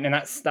this point, and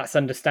that's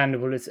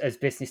understandable as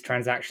business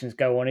transactions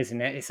go on,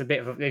 isn't it? It's a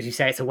bit of as you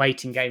say, it's a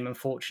waiting game,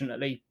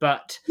 unfortunately.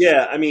 But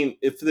yeah, I mean,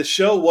 if the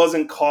show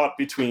wasn't caught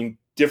between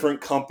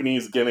different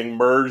companies getting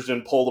merged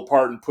and pulled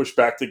apart and pushed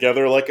back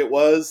together like it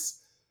was,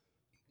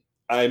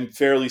 I'm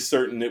fairly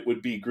certain it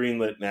would be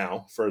greenlit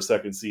now for a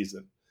second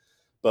season.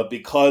 But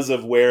because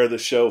of where the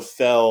show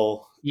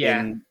fell yeah,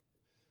 in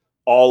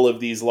all of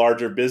these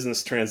larger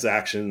business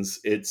transactions,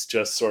 it's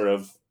just sort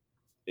of,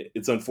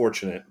 it's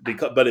unfortunate,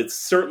 but it's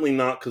certainly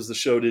not because the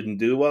show didn't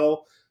do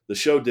well. The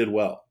show did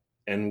well,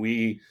 and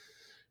we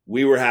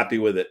were happy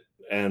with it,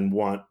 and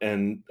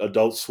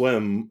Adult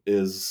Swim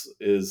is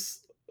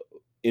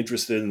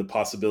interested in the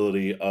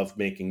possibility of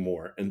making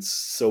more, and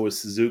so is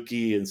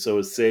Suzuki, and so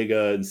is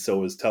Sega, and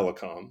so is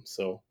Telecom.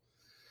 So,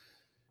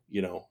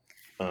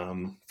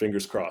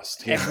 fingers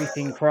crossed.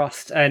 everything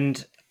crossed.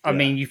 And I Yeah.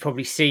 mean, you've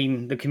probably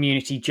seen the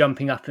community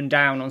jumping up and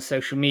down on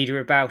social media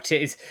about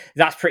it.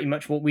 That's pretty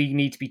much what we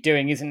need to be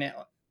doing, isn't it?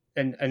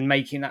 And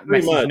making that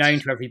Pretty message much. known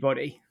to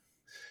everybody.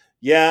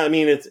 Yeah, I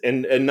mean, it's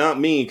and not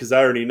me because I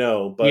already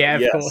know, but Yeah,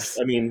 of yes, course.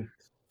 I mean,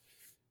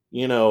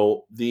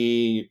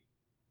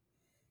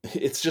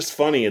 it's just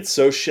funny. It's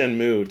so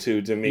Shenmue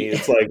too to me.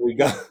 It's like we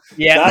got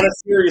Yeah. got a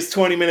series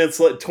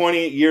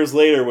 20 years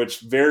later,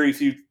 which very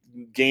few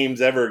games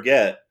ever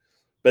get.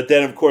 But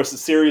then, of course, the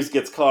series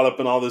gets caught up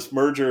in all this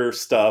merger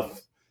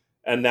stuff,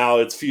 and now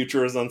its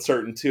future is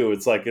uncertain too.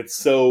 It's like it's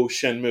so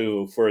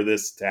Shenmue for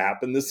this to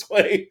happen this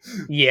way.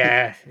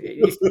 Yeah,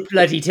 it's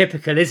bloody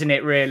typical, isn't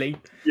it? Really.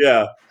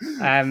 Yeah.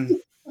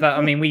 But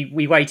I mean,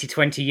 we waited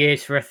 20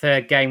 years for a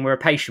third game. We're a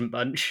patient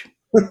bunch,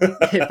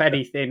 if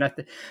anything.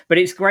 But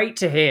it's great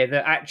to hear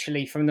that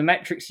actually, from the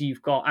metrics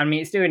you've got, I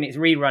mean, it's doing its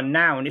rerun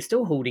now, and it's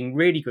still holding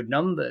really good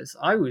numbers.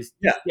 I was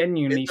Yeah, it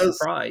genuinely does.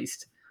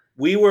 surprised.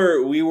 We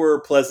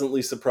were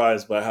pleasantly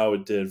surprised by how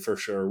it did, for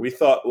sure.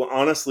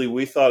 Honestly,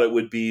 we thought it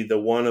would be the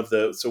one of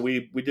the. So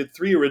we did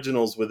 3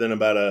 originals within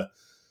about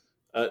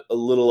a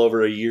little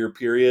over a year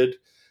period,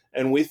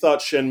 and we thought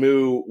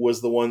Shenmue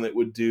was the one that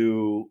would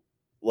do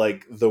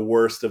like the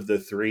worst of the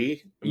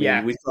 3. I mean,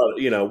 Yeah, we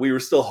thought, we were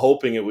still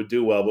hoping it would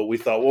do well, but we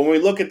thought when we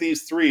look at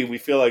these 3, we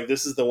feel like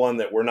this is the one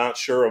that we're not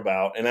sure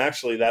about, and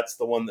actually that's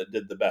the one that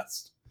did the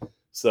best.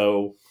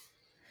 So,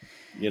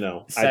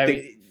 I so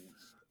think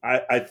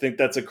I think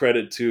that's a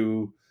credit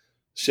to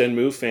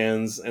Shenmue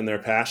fans and their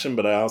passion,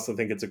 but I also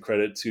think it's a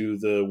credit to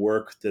the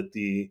work that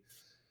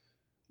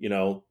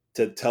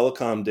that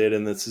Telecom did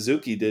and that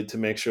Suzuki did to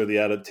make sure the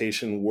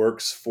adaptation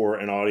works for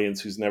an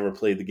audience who's never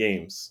played the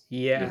games.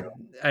 yeah,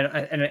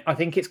 and I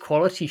think it's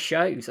quality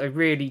shows. I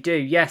really do.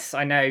 Yes,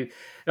 I know.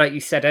 Like you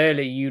said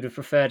earlier, you'd have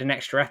preferred an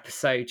extra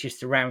episode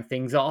just to round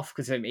things off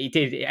because it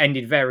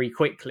ended very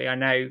quickly. I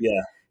know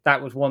Yeah,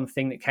 that was one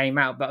thing that came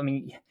out, but I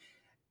mean,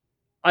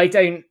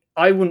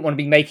 I wouldn't want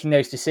to be making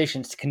those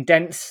decisions to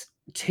condense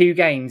 2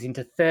 games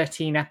into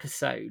 13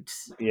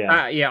 episodes.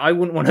 yeah, Yeah, I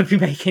wouldn't want to be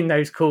making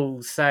those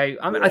calls. So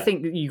I yeah.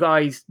 think that you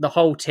guys, the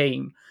whole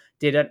team,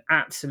 did an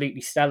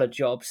absolutely stellar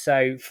job.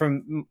 So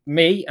from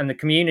me and the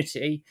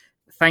community,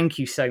 thank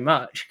you so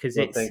much because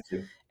Well, it's thank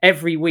you.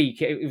 every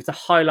week. It was the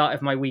highlight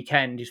of my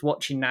weekend, just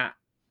watching that.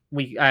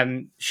 We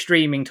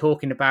streaming,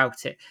 talking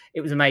about it.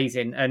 It was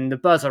amazing, and the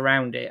buzz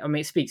around it. I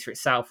mean, it speaks for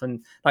itself.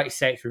 And like you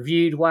say, it's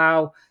reviewed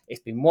well. It's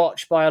been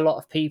watched by a lot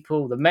of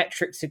people. The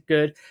metrics are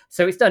good,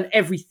 so it's done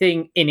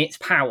everything in its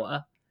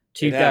power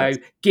to It has.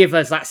 go give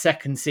us that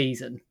second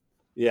season.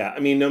 Yeah, I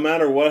mean, no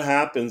matter what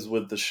happens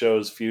with the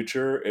show's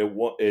future,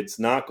 it's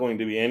not going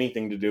to be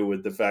anything to do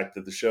with the fact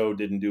that the show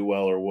didn't do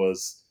well or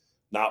was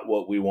not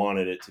what we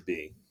wanted it to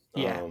be.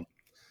 Yeah,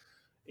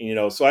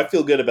 So I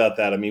feel good about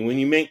that. I mean, when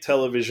you make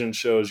television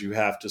shows, you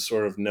have to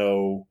sort of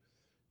know,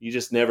 you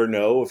just never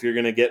know if you're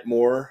going to get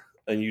more,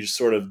 and you just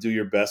sort of do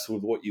your best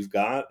with what you've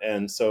got.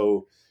 And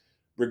so,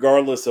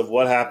 regardless of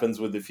what happens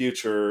with the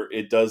future,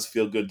 it does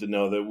feel good to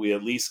know that we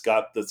at least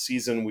got the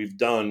season we've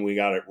done, we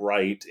got it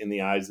right in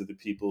the eyes of the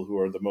people who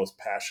are the most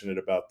passionate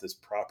about this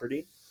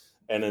property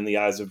and in the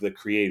eyes of the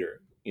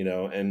creator,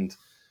 and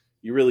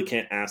you really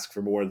can't ask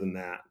for more than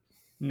that.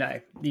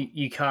 No,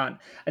 you can't.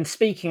 And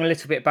speaking a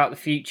little bit about the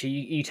future,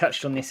 you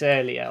touched on this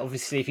earlier.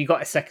 Obviously, if you've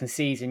got a second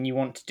season, you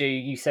want to do,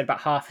 you said about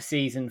half a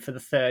season for the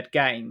third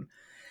game.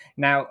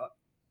 Now,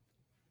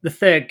 the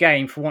third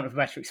game, for want of a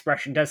better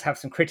expression, does have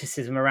some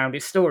criticism around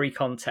its story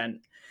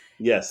content.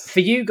 Yes. For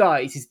you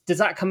guys, does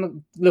that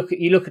look at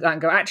that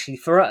and go, actually,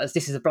 for us,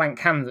 this is a blank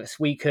canvas.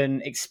 We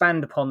can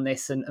expand upon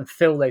this and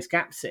fill those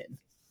gaps in?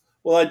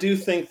 Well, I do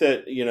think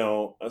that,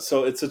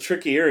 so it's a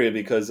tricky area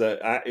because,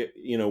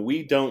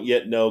 we don't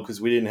yet know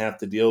because we didn't have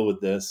to deal with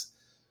this.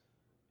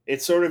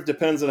 It sort of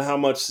depends on how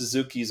much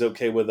Suzuki's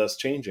okay with us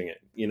changing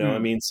it. I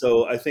mean,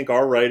 so I think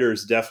our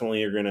writers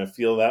definitely are going to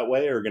feel that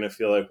way, or going to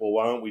feel like, well,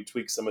 why don't we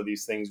tweak some of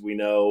these things we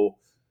know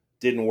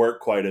didn't work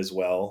quite as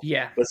well?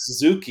 Yeah. But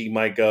Suzuki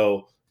might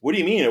go, what do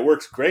you mean? It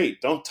works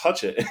great. Don't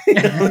touch it.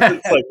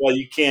 It's like, well,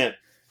 you can't.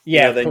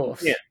 Yeah, of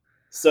course. You can't.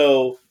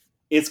 So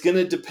it's going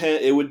to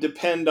depend. It would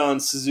depend on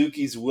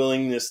Suzuki's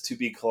willingness to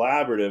be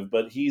collaborative,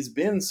 but he's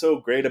been so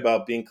great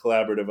about being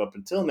collaborative up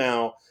until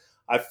now.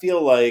 I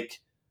feel like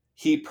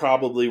he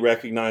probably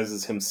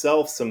recognizes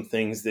himself some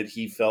things that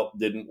he felt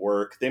didn't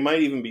work. They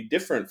might even be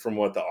different from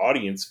what the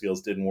audience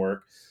feels didn't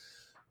work.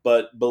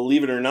 But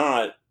believe it or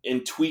not,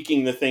 in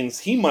tweaking the things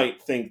he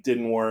might think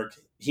didn't work,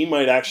 he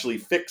might actually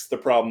fix the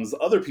problems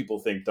other people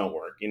think don't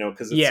work,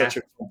 because it's such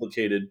a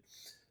complicated.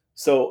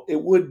 So there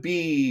would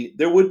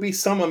be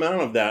some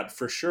amount of that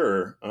for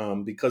sure,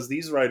 because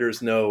these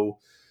writers know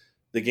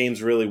the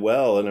games really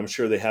well, and I'm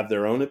sure they have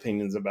their own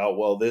opinions about,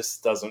 well, this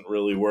doesn't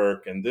really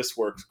work and this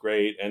works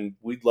great and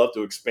we'd love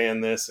to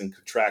expand this and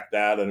contract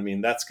that. And I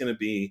mean, that's going to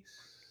be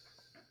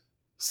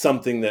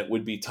something that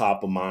would be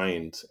top of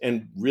mind.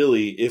 And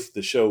really, if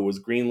the show was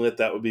greenlit,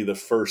 that would be the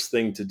first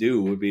thing to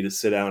do, would be to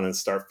sit down and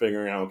start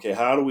figuring out, okay,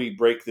 how do we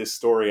break this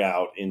story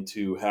out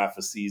into half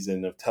a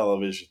season of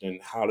television,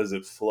 and how does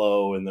it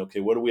flow, and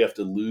okay, what do we have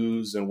to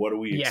lose and what do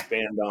we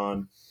expand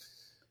on?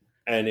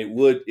 And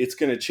it's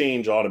going to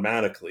change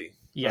automatically.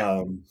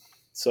 Yeah.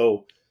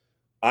 So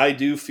I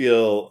do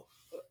feel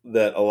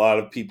that a lot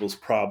of people's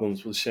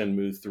problems with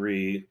Shenmue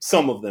 3,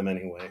 some of them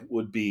anyway,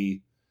 would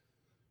be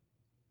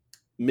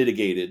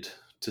mitigated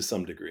to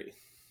some degree.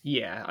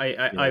 Yeah,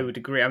 I would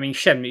agree. I mean,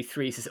 Shenmue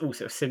 3 is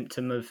also a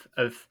symptom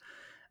of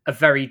a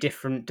very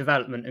different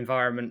development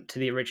environment to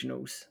the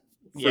originals.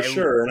 For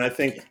sure. And I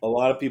think a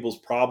lot of people's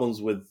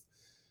problems with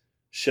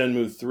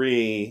Shenmue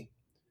 3,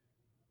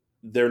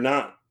 they're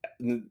not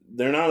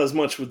as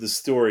much with the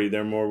story.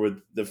 They're more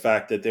with the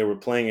fact that they were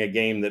playing a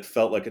game that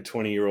felt like a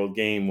 20-year-old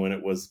game when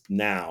it was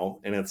now.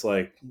 And it's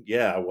like,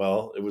 yeah,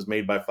 well, it was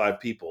made by 5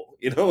 people,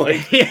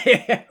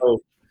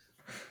 So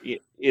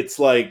it's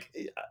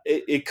like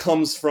it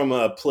comes from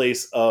a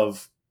place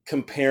of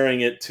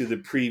comparing it to the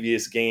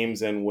previous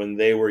games and when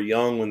they were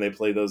young, when they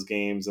played those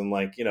games. And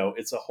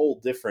it's a whole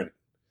different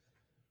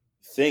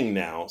thing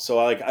now. So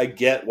I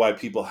get why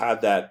people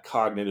had that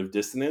cognitive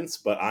dissonance,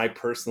 but I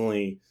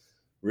personally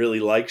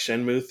really like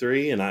Shenmue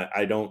 3, and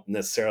I don't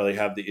necessarily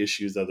have the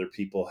issues other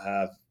people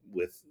have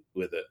with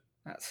it.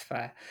 That's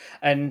fair.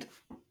 And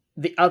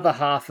the other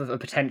half of a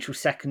potential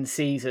second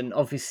season,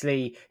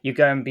 obviously, you're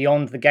going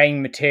beyond the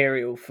game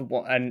material for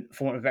want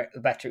of a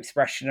better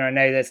expression. And I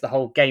know there's the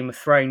whole Game of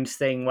Thrones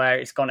thing where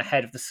it's gone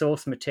ahead of the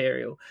source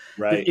material.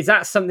 Right. Is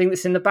that something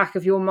that's in the back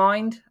of your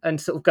mind and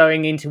sort of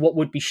going into what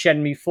would be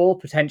Shenmue 4,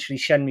 potentially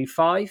Shenmue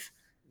 5?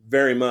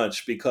 Very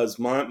much, because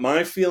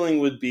my feeling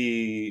would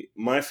be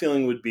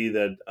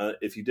that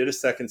if you did a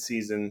second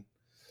season,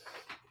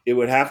 it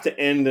would have to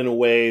end in a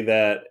way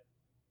that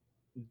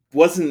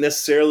wasn't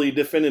necessarily a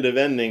definitive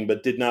ending,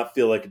 but did not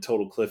feel like a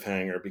total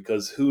cliffhanger.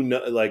 Because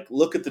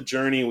look at the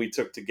journey we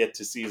took to get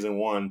to season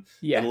 1,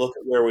 and look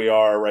at where we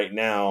are right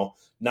now,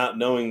 not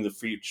knowing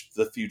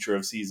the future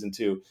of season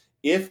 2.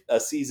 If a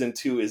season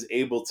 2 is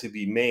able to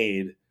be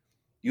made,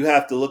 you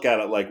have to look at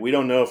it like, we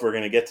don't know if we're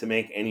going to get to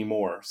make any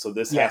more. So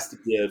this has to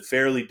be a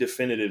fairly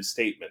definitive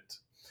statement.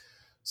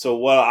 So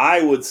what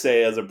I would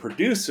say as a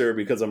producer,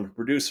 because I'm a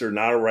producer,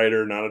 not a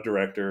writer, not a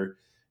director,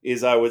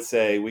 is I would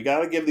say we got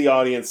to give the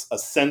audience a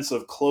sense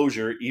of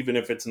closure, even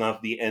if it's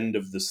not the end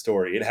of the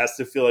story. It has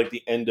to feel like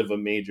the end of a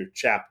major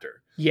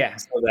chapter. Yeah.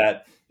 So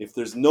that if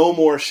there's no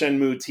more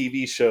Shenmue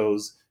TV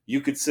shows, you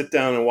could sit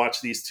down and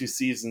watch these 2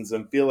 seasons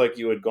and feel like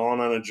you had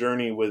gone on a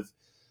journey with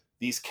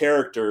these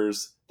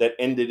characters that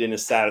ended in a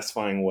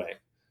satisfying way.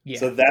 Yeah.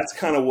 So that's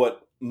kind of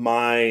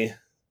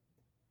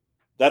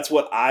that's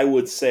what I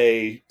would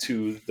say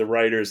to the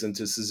writers and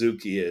to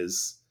Suzuki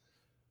is,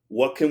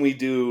 what can we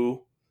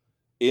do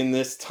in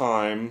this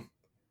time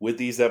with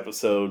these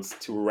episodes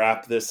to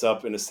wrap this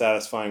up in a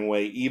satisfying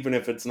way, even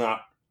if it's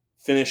not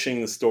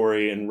finishing the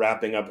story and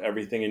wrapping up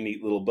everything in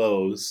neat little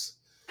bows.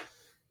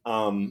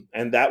 And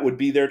that would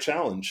be their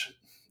challenge.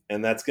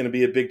 And that's going to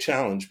be a big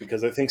challenge,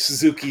 because I think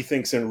Suzuki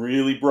thinks in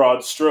really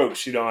broad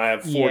strokes. I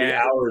have 40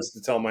 hours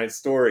to tell my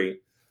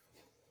story.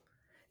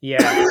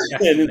 Yeah.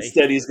 And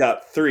instead he's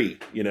got 3,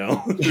 3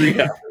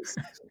 hours.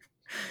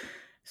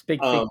 It's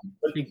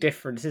big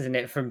difference, isn't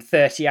it? From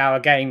 30-hour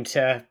game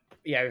to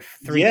 3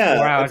 to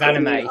 4 hours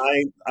anime.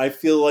 I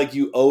feel like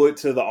you owe it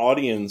to the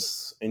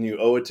audience and you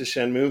owe it to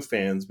Shenmue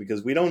fans,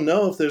 because we don't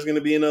know if there's going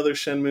to be another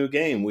Shenmue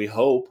game. We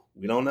hope.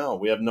 We don't know.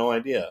 We have no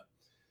idea.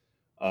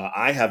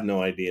 I have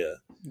no idea.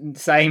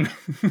 Same.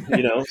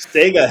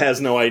 Sega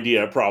has no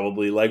idea,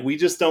 probably. Like, we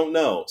just don't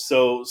know.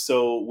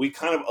 So we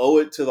kind of owe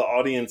it to the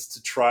audience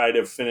to try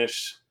to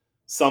finish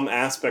some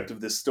aspect of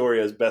this story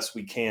as best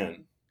we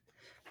can.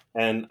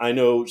 And I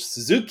know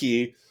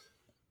Suzuki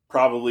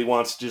probably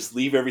wants to just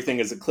leave everything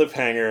as a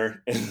cliffhanger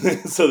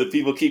so that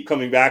people keep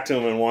coming back to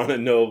him and want to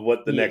know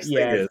what the next thing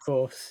is. Yeah, of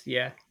course.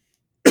 Yeah.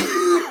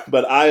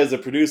 But I, as a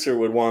producer,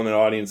 would want an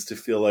audience to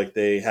feel like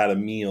they had a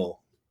meal.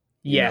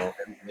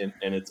 And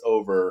it's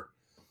over,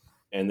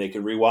 and they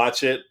can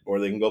rewatch it, or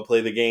they can go play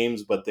the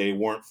games, but they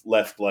weren't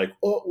left like,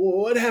 oh,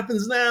 what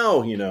happens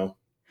now?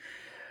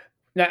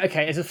 Now,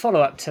 okay, as a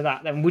follow-up to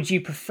that, then, would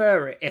you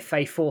prefer it if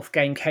a fourth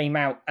game came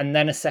out and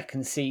then a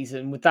second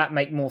season? Would that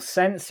make more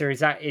sense, or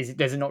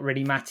does it not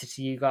really matter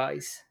to you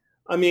guys?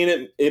 I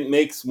mean, it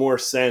makes more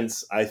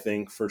sense, I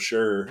think, for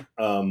sure.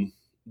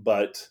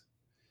 But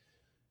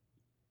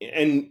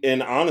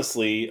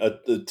honestly,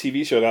 the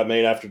TV show got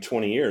made after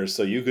 20 years,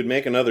 so you could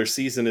make another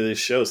season of this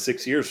show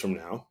 6 years from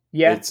now.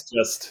 Yeah,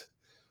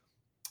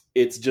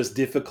 it's just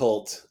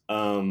difficult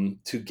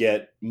to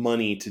get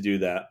money to do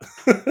that.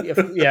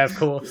 Yeah, of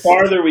course. The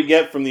farther we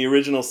get from the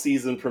original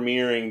season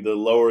premiering, the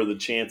lower the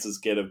chances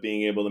get of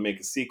being able to make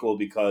a sequel,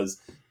 because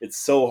it's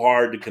so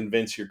hard to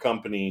convince your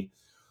company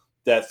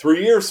that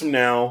 3 years from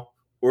now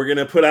we're going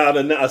to put out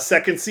a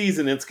second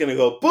season. And it's going to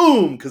go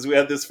boom because we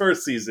had this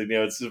first season.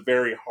 It's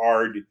very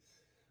hard.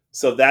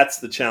 So that's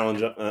the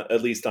challenge,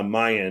 at least on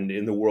my end,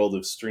 in the world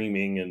of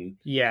streaming, and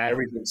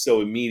everything's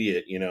so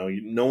immediate.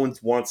 No one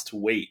wants to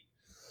wait.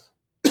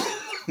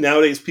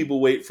 Nowadays,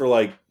 people wait for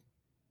a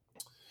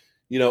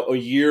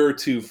year or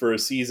two for a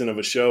season of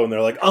a show, and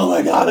they're like, "Oh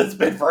my god, it's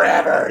been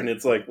forever!" And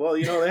it's like, well,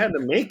 they had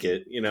to make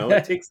it.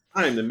 It takes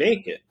time to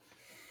make it.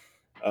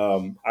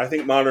 I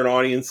think modern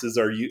audiences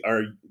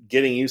are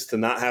getting used to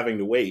not having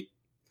to wait.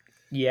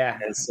 Yeah,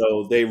 and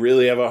so they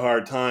really have a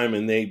hard time,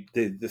 and the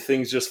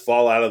things just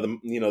fall out of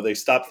them. They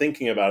stop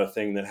thinking about a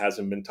thing that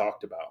hasn't been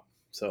talked about.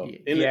 So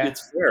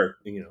it's fair.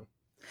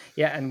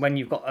 Yeah, and when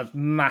you've got a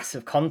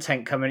massive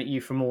content coming at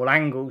you from all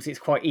angles, it's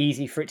quite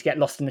easy for it to get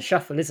lost in the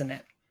shuffle, isn't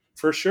it?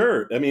 For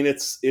sure. I mean,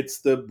 it's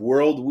the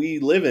world we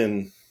live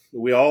in.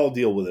 We all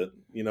deal with it.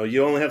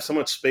 You only have so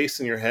much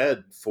space in your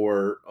head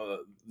for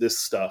this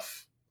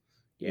stuff.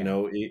 Yeah.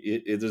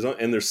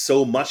 There's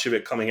so much of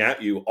it coming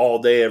at you all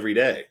day, every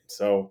day.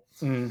 So,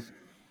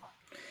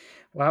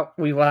 Well,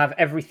 we will have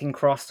everything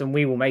crossed, and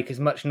we will make as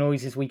much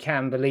noise as we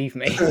can. Believe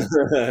me.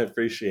 I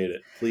appreciate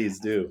it. Please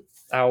do.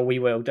 Oh, we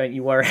will. Don't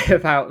you worry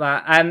about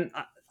that.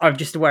 I'm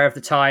just aware of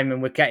the time,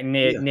 and we're getting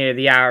near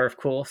the hour, of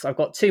course. I've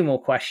got 2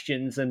 more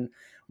questions, and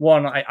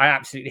one I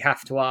absolutely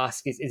have to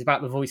ask is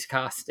about the voice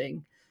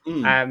casting.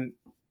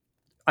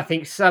 I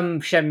think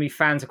some Shenmue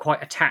fans are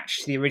quite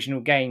attached to the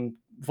original game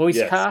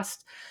voice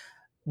cast.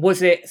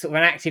 Was it sort of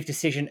an active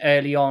decision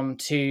early on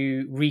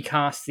to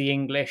recast the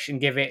English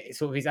and give it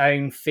sort of its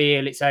own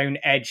feel, its own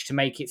edge, to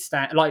make it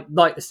stand like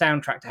the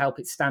soundtrack, to help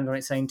it stand on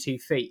its own 2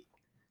 feet?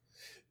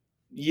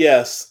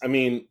 Yes. I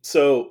mean,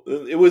 so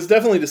it was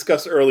definitely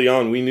discussed early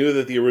on. We knew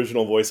that the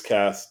original voice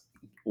cast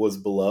was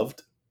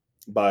beloved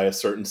by a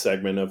certain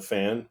segment of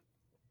fan.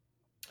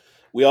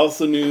 We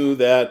also knew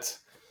that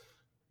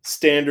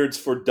standards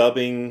for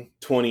dubbing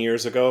 20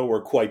 years ago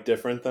were quite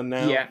different than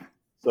now. Yeah.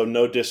 So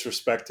no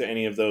disrespect to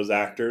any of those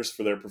actors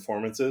for their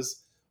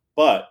performances.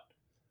 But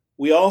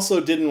we also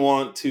didn't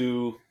want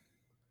to...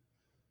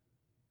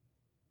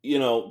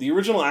 the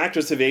original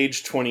actors have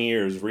aged 20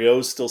 years.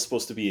 Ryo's still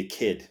supposed to be a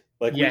kid.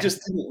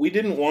 We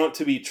didn't want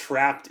to be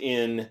trapped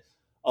in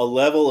a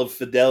level of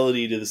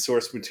fidelity to the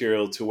source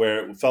material to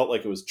where it felt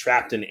like it was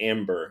trapped in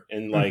amber,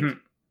 and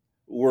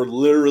we're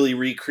literally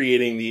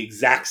recreating the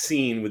exact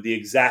scene with the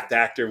exact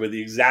actor, with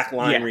the exact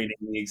line reading,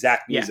 the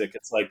exact music. Yeah.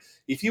 It's like,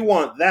 if you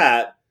want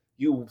that,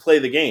 you play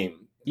the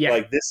game. Yeah.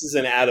 Like, this is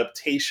an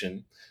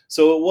adaptation.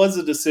 So it was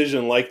a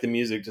decision, like the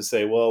music, to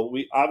say, well,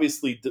 we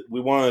obviously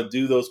we want to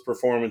do those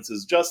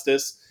performances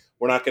justice.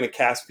 We're not going to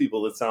cast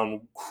people that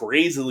sound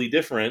crazily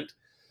different,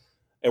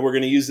 and we're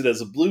going to use it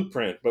as a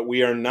blueprint, but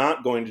we are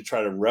not going to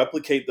try to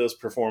replicate those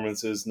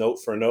performances note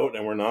for note,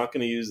 and we're not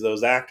going to use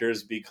those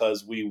actors,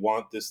 because we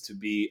want this to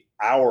be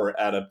our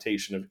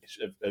adaptation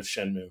of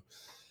Shenmue.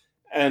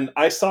 And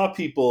I saw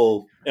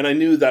people, and I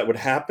knew that would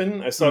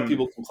happen. I saw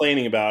people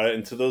complaining about it,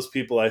 and to those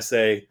people I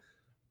say,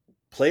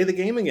 play the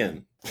game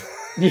again.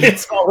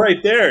 It's all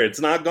right there. It's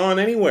not gone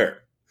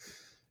anywhere.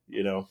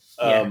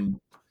 And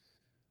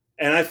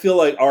I feel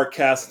like our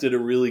cast did a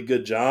really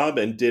good job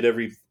and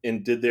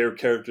did their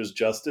characters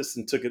justice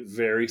and took it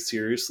very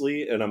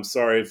seriously. And I'm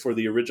sorry for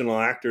the original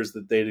actors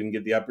that they didn't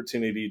get the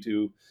opportunity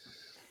to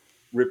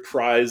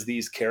reprise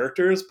these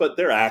characters, but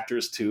they're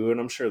actors too, and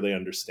I'm sure they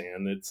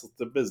understand. It's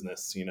the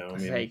business,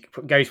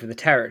 It goes with the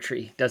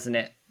territory, doesn't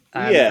it?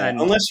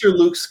 Unless you're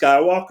Luke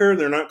Skywalker,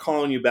 they're not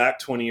calling you back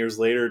 20 years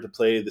later to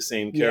play the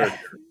same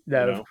character.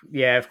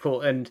 Yeah, of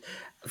course. And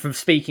from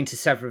speaking to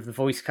several of the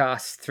voice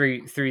casts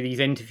through these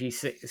interview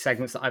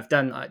segments that I've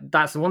done,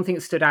 that's the one thing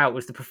that stood out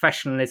was the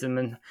professionalism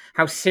and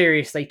how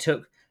serious they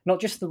took not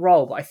just the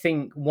role, but I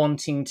think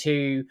wanting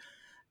to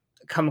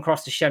come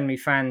across to Shenmue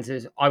fans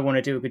as I want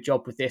to do a good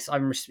job with this.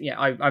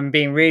 I'm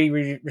being really,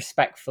 really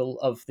respectful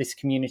of this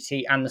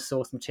community and the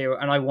source material,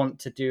 and I want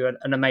to do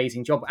an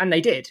amazing job. And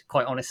they did,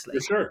 quite honestly.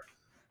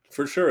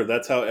 For sure.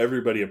 That's how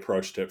everybody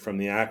approached it, from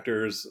the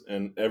actors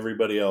and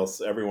everybody else,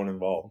 everyone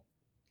involved.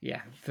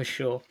 Yeah, for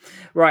sure.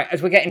 Right,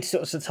 as we're getting to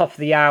sort of the top of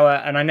the hour,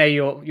 and I know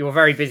you're a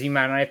very busy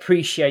man, I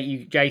appreciate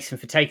you, Jason,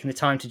 for taking the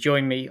time to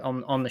join me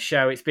on the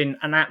show. It's been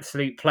an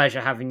absolute pleasure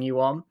having you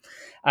on.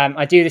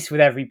 I do this with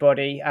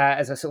everybody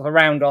as I sort of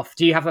round off.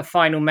 Do you have a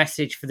final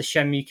message for the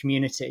Shenmue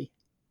community?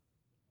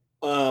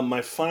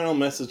 My final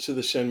message to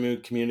the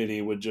Shenmue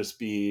community would just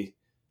be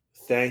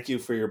thank you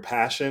for your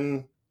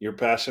passion. Your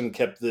passion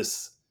kept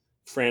this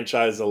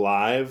franchise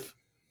alive.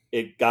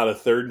 It got a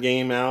third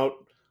game out.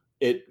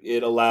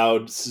 It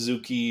allowed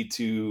Suzuki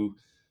to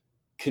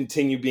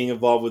continue being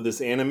involved with this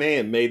anime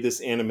and made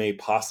this anime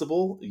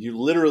possible.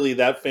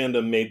 That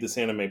fandom made this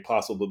anime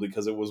possible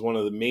because it was one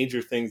of the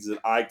major things that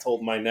I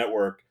told my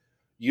network.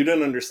 You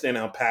don't understand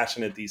how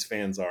passionate these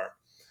fans are.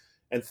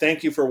 And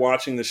thank you for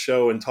watching the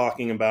show and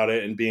talking about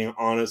it and being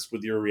honest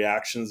with your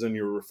reactions and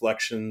your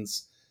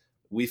reflections.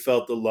 We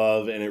felt the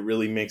love, and it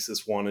really makes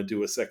us want to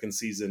do a second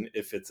season.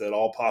 If it's at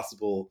all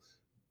possible,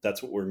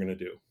 that's what we're going to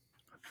do.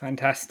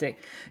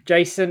 Fantastic.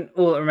 Jason,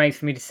 all that remains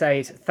for me to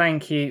say is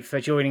thank you for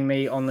joining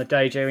me on the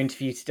Dojo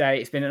interview today.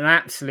 It's been an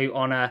absolute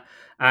honour,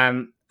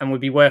 and we'll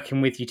be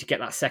working with you to get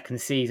that second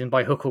season.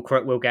 By hook or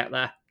crook, we'll get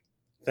there.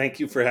 Thank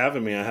you for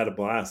having me. I had a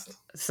blast.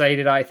 So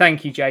did I.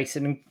 Thank you,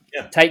 Jason.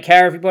 Yeah. Take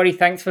care, everybody.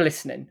 Thanks for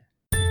listening.